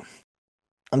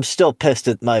 I'm still pissed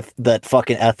at that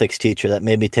fucking ethics teacher that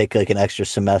made me take like an extra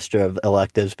semester of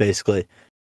electives, basically.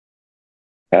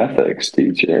 Ethics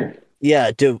teacher.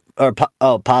 Yeah, dude.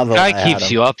 Pavo. Guy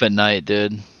keeps you up at night,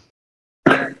 dude.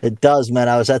 It does, man.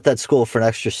 I was at that school for an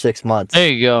extra 6 months. There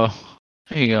you go,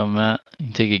 Matt. You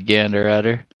can take a gander at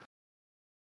her.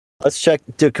 Let's check,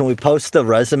 dude. Can we post the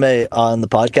resume on the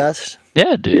podcast?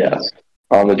 Yeah, dude. Yes,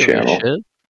 on the channel.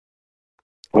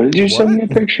 What did you send me a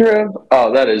picture of?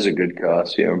 Oh, that is a good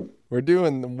costume. We're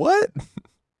doing what?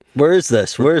 Where is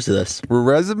this? We're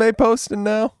resume posting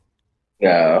now?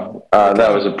 Yeah,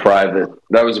 that was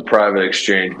a private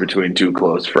exchange between two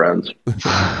close friends.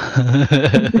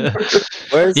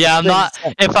 Yeah, I'm not.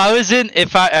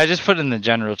 I just put it in the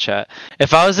general chat.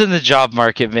 If I was in the job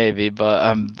market, maybe,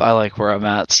 but I like where I'm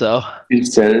at. So you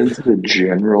sent it into the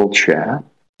general chat?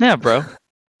 Yeah, bro.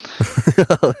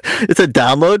 It's a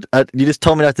download. You just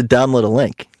told me not to download a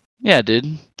link. Yeah,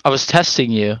 dude. I was testing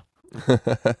you.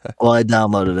 Well, I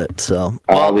downloaded it, so.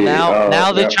 Well,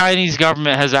 now the Chinese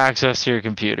government has access to your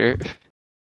computer.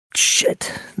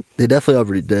 Shit, they definitely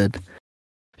already did.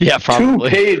 Yeah,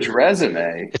 probably. 2-page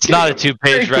resume. It's not a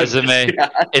 2-page resume.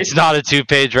 It's not a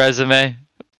 2-page resume.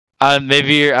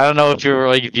 Maybe I don't know if you're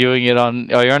like viewing it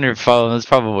on. Oh, you're on your phone. That's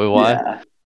probably why. Yeah.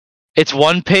 It's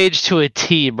 1 page to a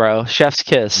T, bro. Chef's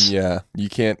kiss. Yeah, you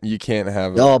can't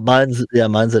have. Oh, mine's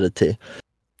at a T.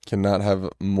 Cannot have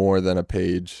more than a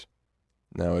page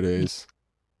nowadays.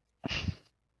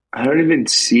 I don't even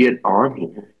see it on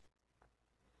here.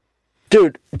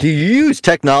 Dude, do you use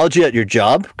technology at your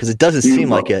job? Because it doesn't seem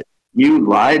like it. You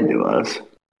lied to us.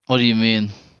 What do you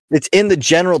mean? It's in the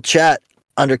general chat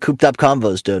under Cooped Up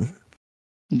Convos, dude.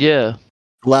 Yeah.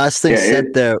 last thing Yeah,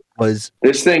 said there was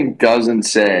This thing doesn't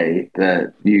say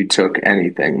that you took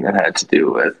anything that had to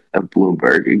do with a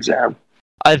Bloomberg exam.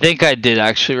 I think I did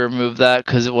actually remove that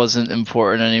because it wasn't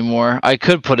important anymore. I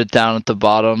could put it down at the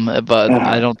bottom, but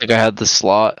I don't think I had the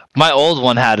slot. My old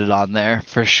one had it on there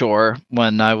for sure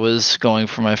when I was going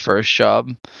for my first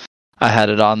job. I had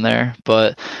it on there,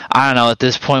 but I don't know. At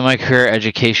this point in my career,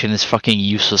 education is fucking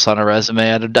useless on a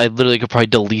resume. I literally could probably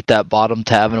delete that bottom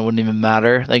tab and it wouldn't even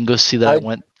matter. They can go see that I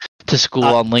went to school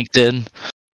on LinkedIn.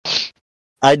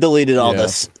 I deleted all the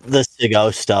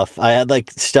SIGO stuff. I had like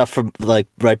stuff from like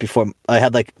right before. I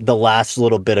had like the last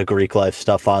little bit of Greek life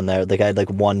stuff on there. Like I had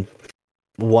like one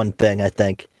thing I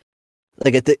think.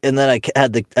 Like and then I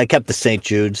kept the St.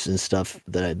 Jude's and stuff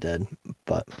that I did.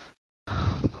 But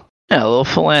yeah, a little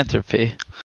philanthropy.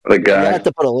 The guy. You had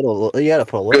to put a little.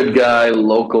 Good guy,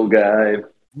 local guy.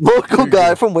 Local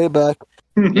guy from way back.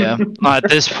 Yeah. At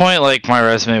this point, like my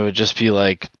resume would just be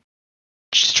like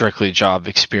strictly job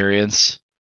experience.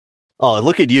 Oh,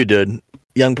 look at you, dude!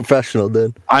 Young professional,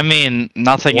 dude. I mean,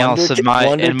 nothing else in my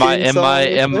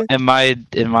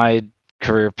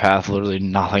career path. Literally,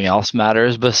 nothing else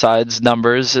matters besides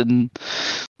numbers and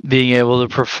being able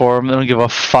to perform. I don't give a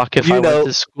fuck if I went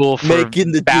to school for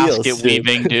making the basket deals,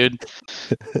 weaving, dude.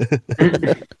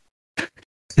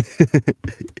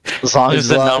 As long as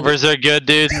the numbers are good,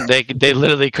 dude, they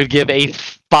literally could give a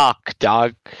fuck,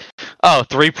 dog. Oh,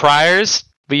 3 priors,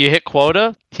 but you hit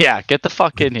quota? Yeah, get the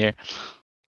fuck in here.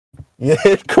 You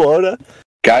hit quota?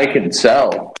 Guy can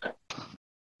sell.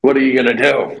 What are you gonna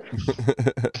do?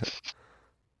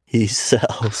 He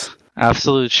sells.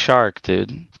 Absolute shark,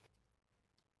 dude.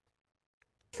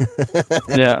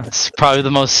 Yeah, it's probably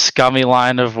the most scummy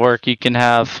line of work you can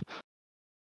have.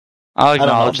 I'll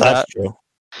acknowledge that. True.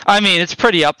 I mean, it's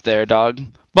pretty up there, dog.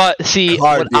 But see,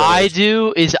 what I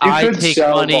do is I take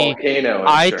money.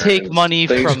 I take money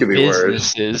from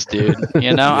businesses, dude.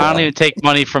 You know, I don't even take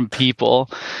money from people,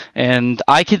 and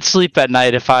I can sleep at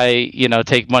night if I,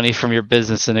 take money from your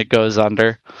business and it goes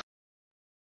under.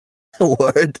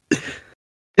 Word.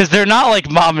 Because they're not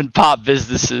like mom and pop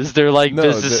businesses. They're like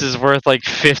businesses worth like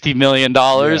 $50 million.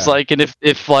 Yeah. Like, and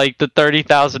if like the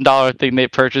 $30,000 thing they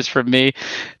purchased from me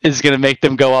is gonna make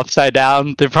them go upside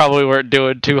down, they probably weren't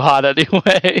doing too hot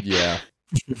anyway. Yeah.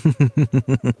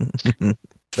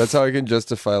 That's how I can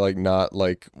justify like not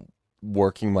like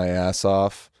working my ass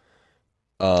off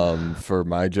for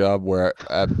my job. Where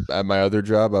at my other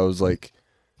job, I was like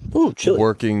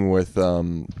working with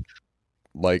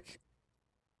like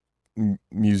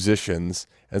musicians,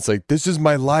 and it's like, this is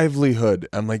my livelihood.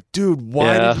 I'm like, dude,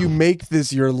 why did you make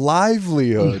this your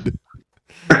livelihood?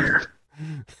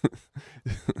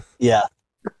 Yeah.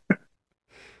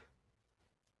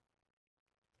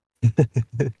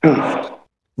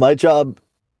 My job,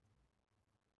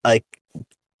 like,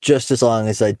 just as long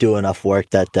as I do enough work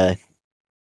that day.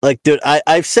 Like, dude,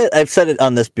 I've said it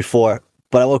on this before,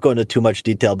 but I won't go into too much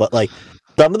detail. But like,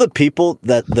 some of the people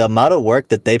that the amount of work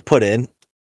that they put in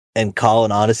and call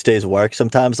an honest day's work,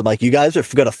 sometimes I'm like, you guys are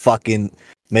gonna fucking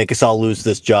make us all lose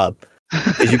this job.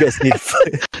 Because you guys need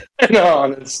no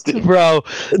honesty, bro.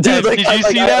 Dude, like, did you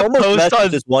see that post on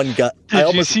this one guy?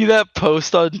 Did you see that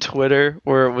post on Twitter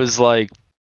where it was like,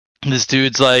 this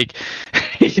dude's like,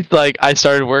 he's like, I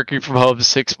started working from home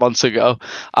 6 months ago.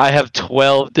 I have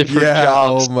 12 different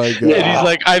jobs. Oh my god! And he's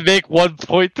like, I make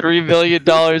 $1.3 million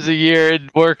a year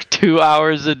and work 2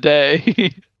 hours a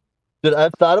day.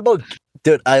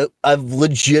 Dude, I've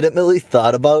legitimately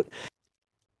thought about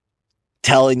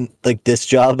telling like this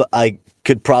job I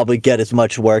could probably get as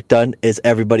much work done as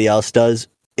everybody else does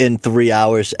in 3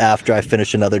 hours after I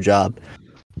finish another job.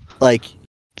 Like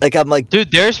I'm like, dude,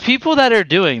 there's people that are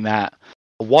doing that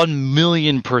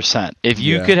 1,000,000%. If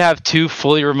you could have 2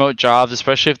 fully remote jobs,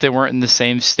 especially if they weren't in the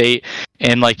same state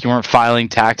and like you weren't filing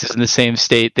taxes in the same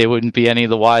state, they wouldn't be any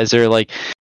the wiser. Like,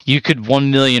 you could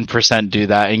 1,000,000% do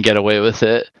that and get away with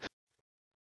it.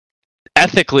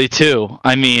 Ethically too.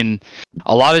 I mean,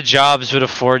 a lot of jobs would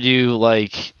afford you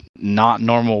like not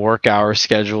normal work hour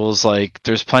schedules. Like,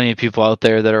 there's plenty of people out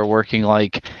there that are working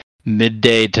like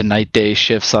midday to night day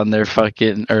shifts on their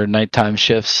fucking, or nighttime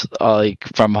shifts, like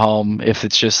from home. If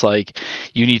it's just like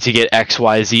you need to get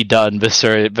XYZ done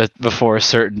before a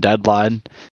certain deadline,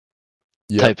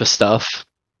 type of stuff.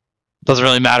 Doesn't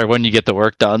really matter when you get the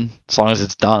work done, as long as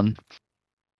it's done.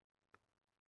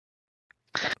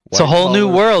 It's a whole new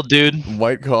world, dude.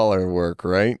 White collar work,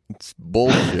 right? It's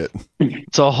bullshit.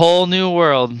 It's a whole new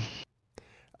world.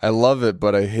 I love it,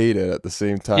 but I hate it at the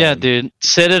same time. Yeah, dude.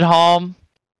 Sit at home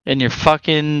in your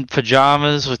fucking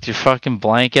pajamas with your fucking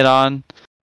blanket on.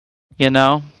 You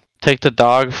know? take the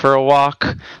dog for a walk.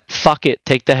 Fuck it,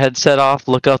 take the headset off,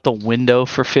 look out the window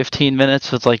for 15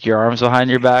 minutes with like your arms behind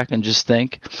your back and just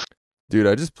think. Dude,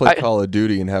 I just play Call of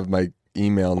Duty and have my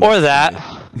email. Or that.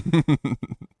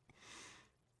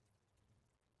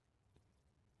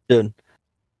 Dude,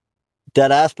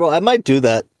 dead ass, bro. I might do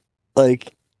that.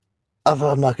 Like,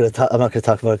 I'm not gonna talk. I'm not gonna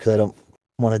talk about it because I don't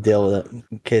want to deal with it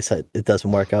in case it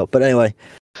doesn't work out. But anyway,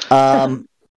 but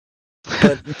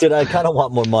dude, I kind of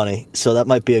want more money, so that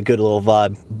might be a good little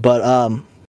vibe. But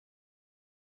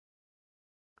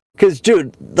because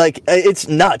dude, like it's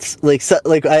nuts. Like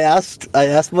I asked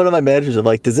one of my managers, I'm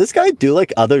like, does this guy do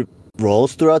like other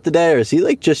roles throughout the day, or is he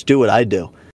like just do what I do?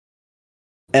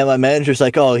 And my manager's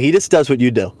like, oh, he just does what you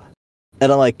do.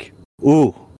 And I'm like,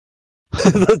 ooh.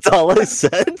 That's all I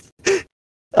said.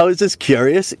 I was just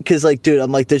curious because, like, dude,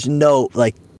 I'm like, there's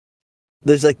like,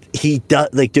 he does,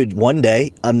 like, dude, one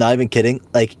day, I'm not even kidding,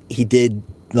 like, he did,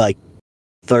 like,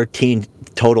 13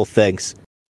 total things.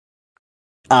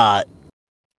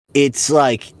 It's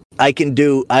like, I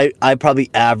probably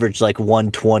average, like,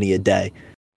 120 a day.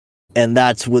 And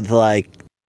that's with, like,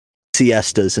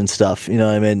 siestas and stuff, you know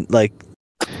what I mean? Like,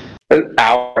 an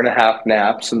hour and a half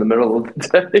naps in the middle of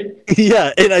the day.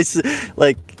 Yeah, and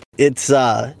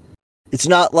it's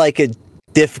not like a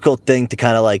difficult thing to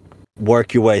kind of like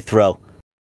work your way through.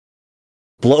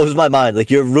 Blows my mind.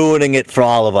 Like, you're ruining it for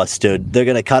all of us, dude. They're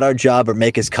gonna cut our job or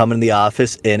make us come in the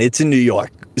office, and it's in New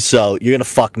York, so you're gonna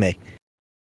fuck me.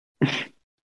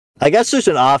 I guess there's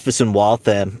an office in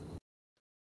Waltham,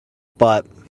 but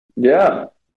yeah,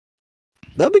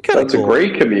 that'd be kind of cool. That's a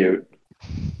great commute.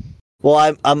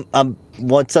 Well, I'm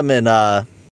once I'm in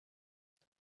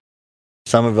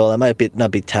Somerville, that might not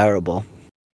be terrible.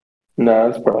 No,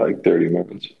 it's probably like 30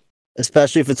 minutes.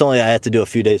 Especially if it's only I have to do a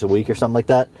few days a week or something like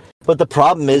that. But the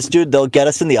problem is, dude, they'll get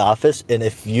us in the office, and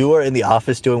if you are in the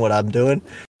office doing what I'm doing,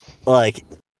 like,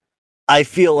 I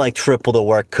feel like triple the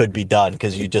work could be done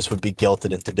because you just would be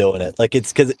guilted into doing it. Like,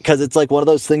 it's because it's like one of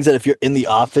those things that if you're in the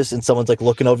office and someone's like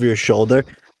looking over your shoulder,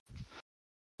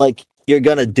 like, you're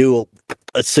gonna do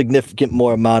a significant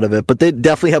more amount of it, but they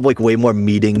definitely have like way more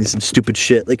meetings and stupid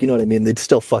shit. Like, you know what I mean? They'd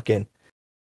still fucking,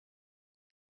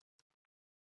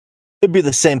 it'd be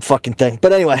the same fucking thing.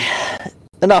 But anyway,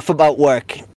 enough about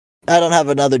work. I don't have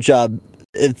another job.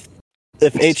 If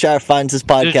HR finds this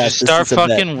podcast, dude, just start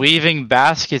fucking weaving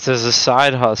baskets as a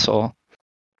side hustle.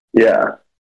 Yeah,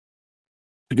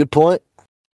 good point.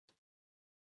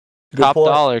 Top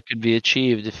dollar could be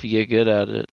achieved if you get good at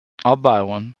it. I'll buy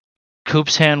one.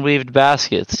 Coop's hand-weaved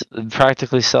baskets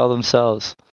practically sell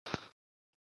themselves.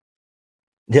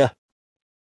 Yeah.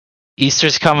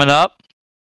 Easter's coming up.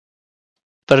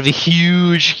 That'll be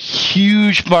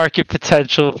huge market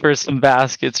potential for some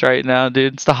baskets right now,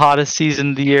 dude. It's the hottest season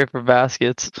of the year for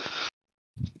baskets.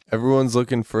 Everyone's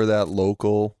looking for that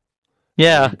local.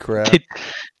 Yeah. Crap.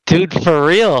 Dude, for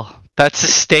real. That's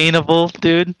sustainable,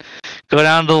 dude. Go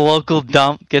down to the local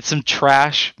dump, get some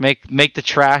trash, make the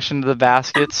trash into the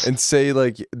baskets. And say,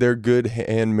 like, they're good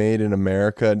handmade in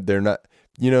America. They're not,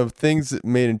 things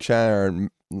made in China are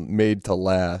made to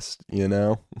last,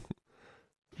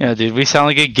 Yeah, dude, we sound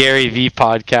like a Gary Vee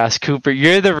podcast. Cooper,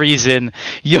 you're the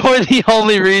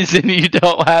only reason you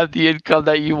don't have the income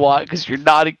that you want because you're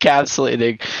not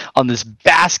encapsulating on this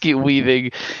basket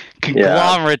weaving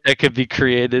conglomerate that could be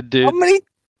created, dude. How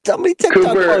many TikTok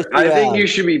Cooper, posts do you I think have? you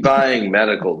should be buying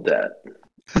medical debt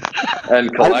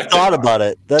and collecting. I've thought about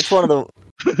it. That's one of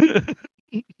the.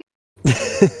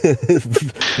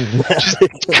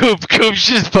 Coop's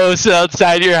just posted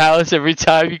outside your house every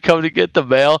time you come to get the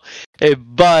mail. Hey,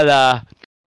 bud,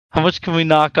 how much can we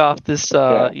knock off this,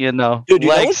 Dude,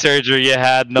 leg surgery you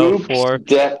had? For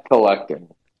debt collecting.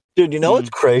 Dude, you know what's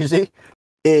crazy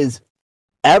is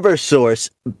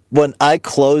Eversource. When I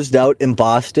closed out in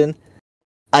Boston,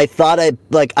 I thought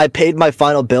I paid my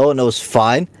final bill and it was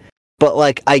fine, but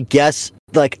like I guess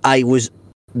like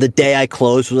the day I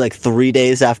closed was like 3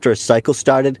 days after a cycle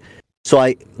started, so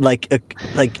I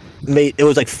made it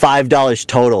was like $5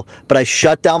 total, but I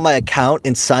shut down my account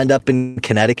and signed up in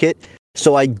Connecticut,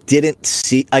 so I couldn't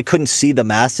see the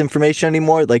mass information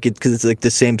anymore, like because it's like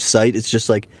the same site, it's just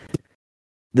like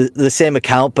the same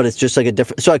account, but it's just like a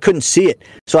different, so I couldn't see it.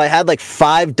 So I had like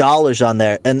 $5 on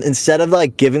there, and instead of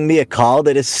like giving me a call,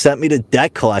 they just sent me to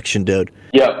debt collection, dude.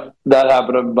 Yep, that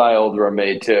happened to my old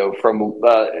roommate too. From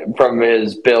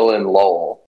his bill in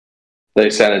Lowell, they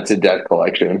sent it to debt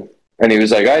collection, and he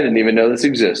was like, "I didn't even know this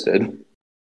existed."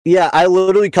 Yeah, I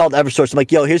literally called Eversource. I'm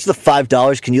like, "Yo, here's the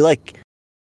 $5. Can you like?"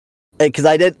 Because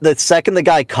I did the second the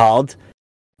guy called,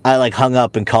 I like hung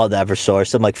up and called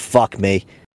Eversource. I'm like, "Fuck me."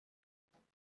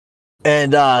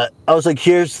 And I was like,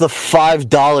 here's the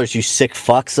 $5, you sick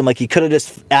fucks. I'm like, you could have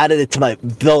just added it to my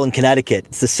bill in Connecticut.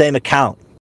 It's the same account.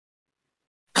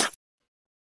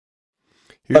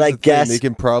 Here's I the guess thing, they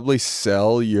can probably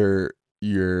sell your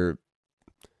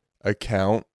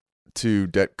account to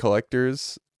debt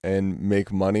collectors and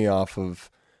make money off of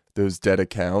those debt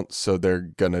accounts, so they're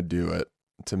gonna do it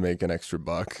to make an extra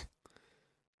buck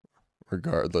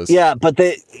regardless. Yeah, but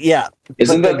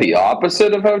Isn't that the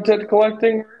opposite of how debt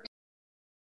collecting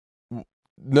works?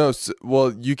 No,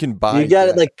 well, you can buy. You got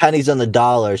debt. it like pennies on the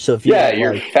dollar. So if you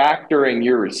You're factoring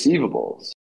your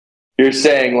receivables. You're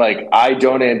saying, like, I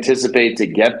don't anticipate to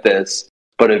get this,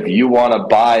 but if you want to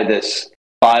buy this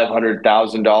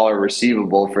 $500,000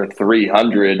 receivable for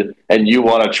 $300 and you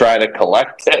want to try to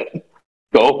collect it,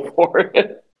 go for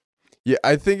it. Yeah,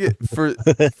 I think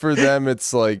for them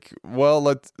it's like, well,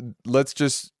 let's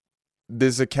just,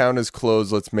 this account is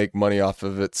closed, let's make money off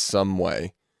of it some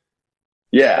way.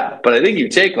 Yeah, but I think you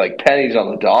take like pennies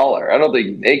on the dollar. I don't think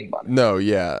you make money. No,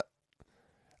 yeah.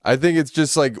 I think it's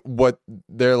just like what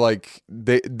they're like,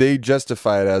 they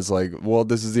justify it as like, well,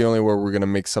 this is the only way we're going to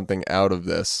make something out of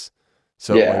this.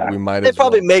 So like, we might They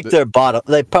probably make their bottom,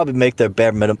 they probably make their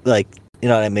bare minimum, like, you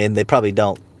know what I mean? They probably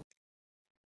don't.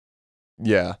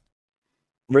 Yeah.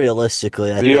 Realistically.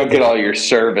 You don't get all your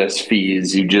service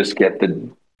fees, you just get the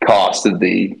cost of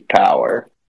the power.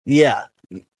 Yeah.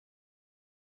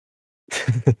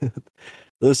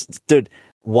 This dude,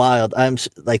 wild. I'm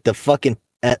like the fucking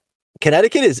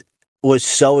Connecticut was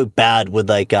so bad with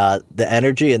like the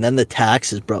energy and then the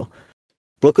taxes, bro.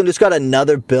 Brooklyn just got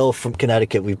another bill from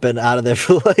Connecticut. We've been out of there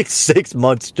for like 6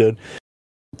 months, dude.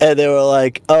 And they were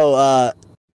like, "Oh,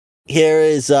 here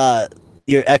is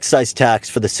your excise tax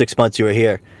for the 6 months you were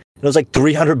here." And it was like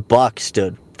 $300,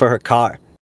 dude, for her car.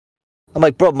 I'm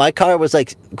like, bro, my car was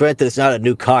like, granted, it's not a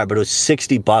new car, but it was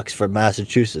 $60 for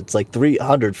Massachusetts. Like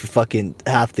 $300 for fucking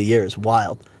half the year is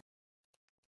wild.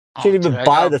 Can't even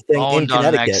buy the thing in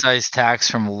Connecticut. On excise tax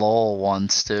from Lowell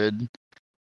once, dude.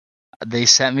 They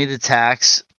sent me the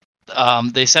tax.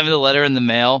 They sent me the letter in the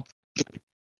mail,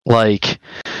 like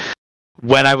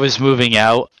when I was moving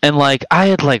out, and like I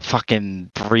had like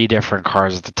fucking 3 different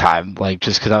cars at the time, like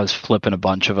just because I was flipping a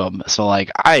bunch of them. So like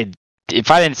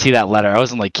if I didn't see that letter, I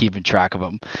wasn't like keeping track of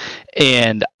them,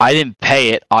 and I didn't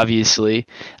pay it, obviously.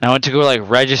 And I went to go like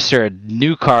register a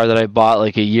new car that I bought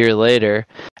like a year later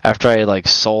after I like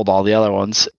sold all the other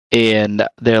ones, and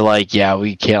they're like, "Yeah,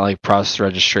 we can't like process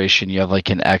registration. You have like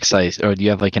an excise, or you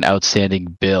have like an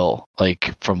outstanding bill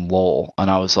like from Lowell."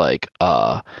 And I was like,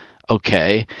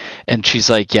 okay. And she's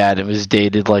like, "Yeah, and it was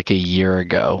dated like a year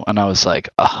ago." And I was like,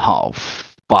 "Oh,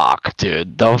 fuck,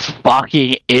 dude, the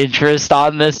fucking interest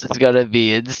on this is gonna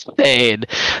be insane."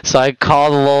 So I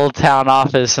called the Lowell town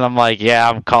office and I'm like, "Yeah,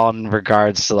 I'm calling in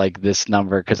regards to like this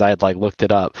number," because I had like looked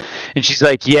it up. And she's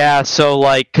like, "Yeah, so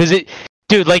like, because it,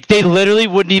 dude, like they literally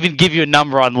wouldn't even give you a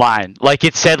number online. Like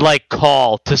it said like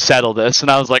call to settle this."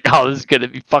 And I was like, "Oh, this is gonna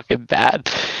be fucking bad."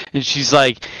 And she's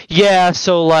like, "Yeah,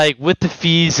 so like with the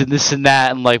fees and this and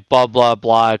that and like blah blah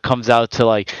blah, it comes out to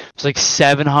like it's like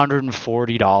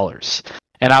 $740.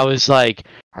 And I was like,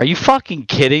 "Are you fucking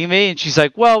kidding me?" And she's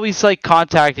like, "Well, we like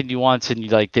contacted you once and you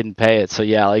like didn't pay it, so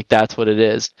yeah, like that's what it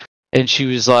is." And she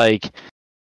was like,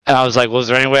 and I was like, "Well, is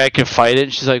there any way I can fight it?"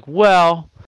 And she's like,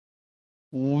 "Well,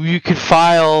 you could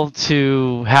file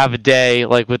to have a day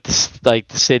like with the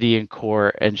city in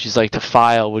court." And she's like, "To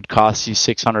file would cost you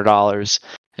 $600."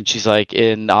 And she's like,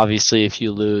 "And obviously if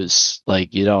you lose,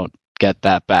 like you don't get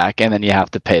that back, and then you have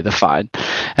to pay the fine."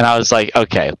 And I was like,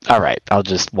 "Okay, all right, I'll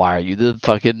just wire you the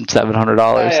fucking $700.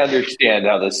 I understand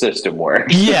how the system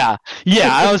works. Yeah.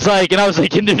 I was like,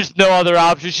 and there's no other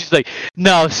option. She's like,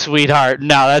 "No, sweetheart,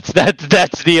 no, that's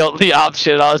the only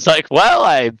option." I was like, "Well,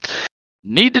 I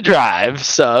need to drive,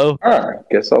 so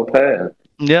guess I'll pay it."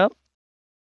 Yep.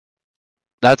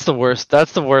 That's the worst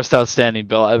outstanding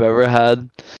bill I've ever had.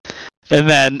 And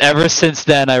then ever since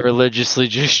then, I religiously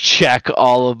just check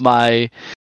all of my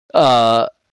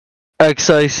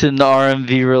excise and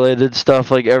RMV related stuff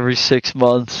like every 6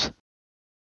 months.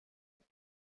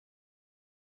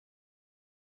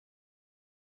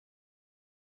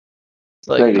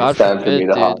 Like, I think God it's time for forbid, me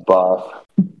to dude. hop off.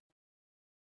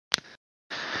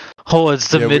 Oh, it's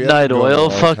the Yeah, we have midnight to go in a oil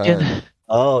long fucking. time.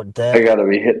 Oh, I damn. gotta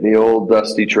be hitting the old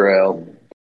dusty trail.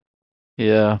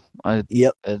 Yeah,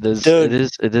 Yep. it is. Dude.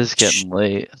 It is getting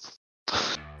late.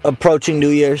 Approaching New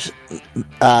Year's.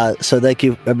 So thank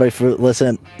you everybody for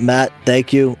listening. Matt,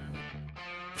 thank you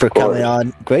for coming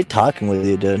on. Great talking with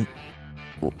you, dude.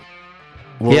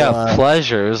 Yeah,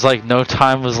 pleasure. It was like no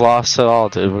time was lost at all,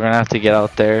 dude. We're gonna have to get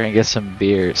out there and get some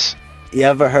beers. You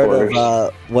ever heard course.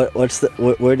 of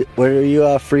where do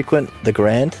you frequent? The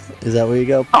Grand? Is that where you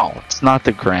go? Oh, it's not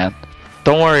the Grand.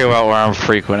 Don't worry about where I'm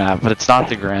frequent at, but it's not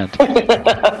the Grand.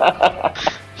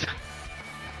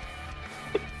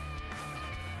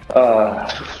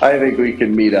 I think we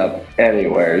can meet up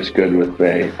anywhere is good with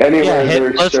me. Anywhere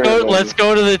there's let's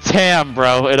go to the Tam,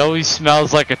 bro. It always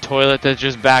smells like a toilet that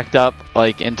just backed up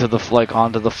like onto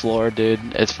the floor, dude.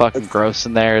 It's fucking gross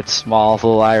in there. It's small,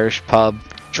 little Irish pub.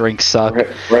 Drinks suck.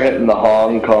 We're hitting the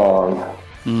Hong Kong.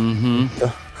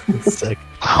 Mm-hmm. Sick.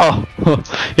 Oh,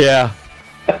 yeah.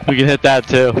 We can hit that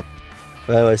too.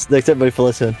 Anyways, thanks everybody for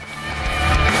listening.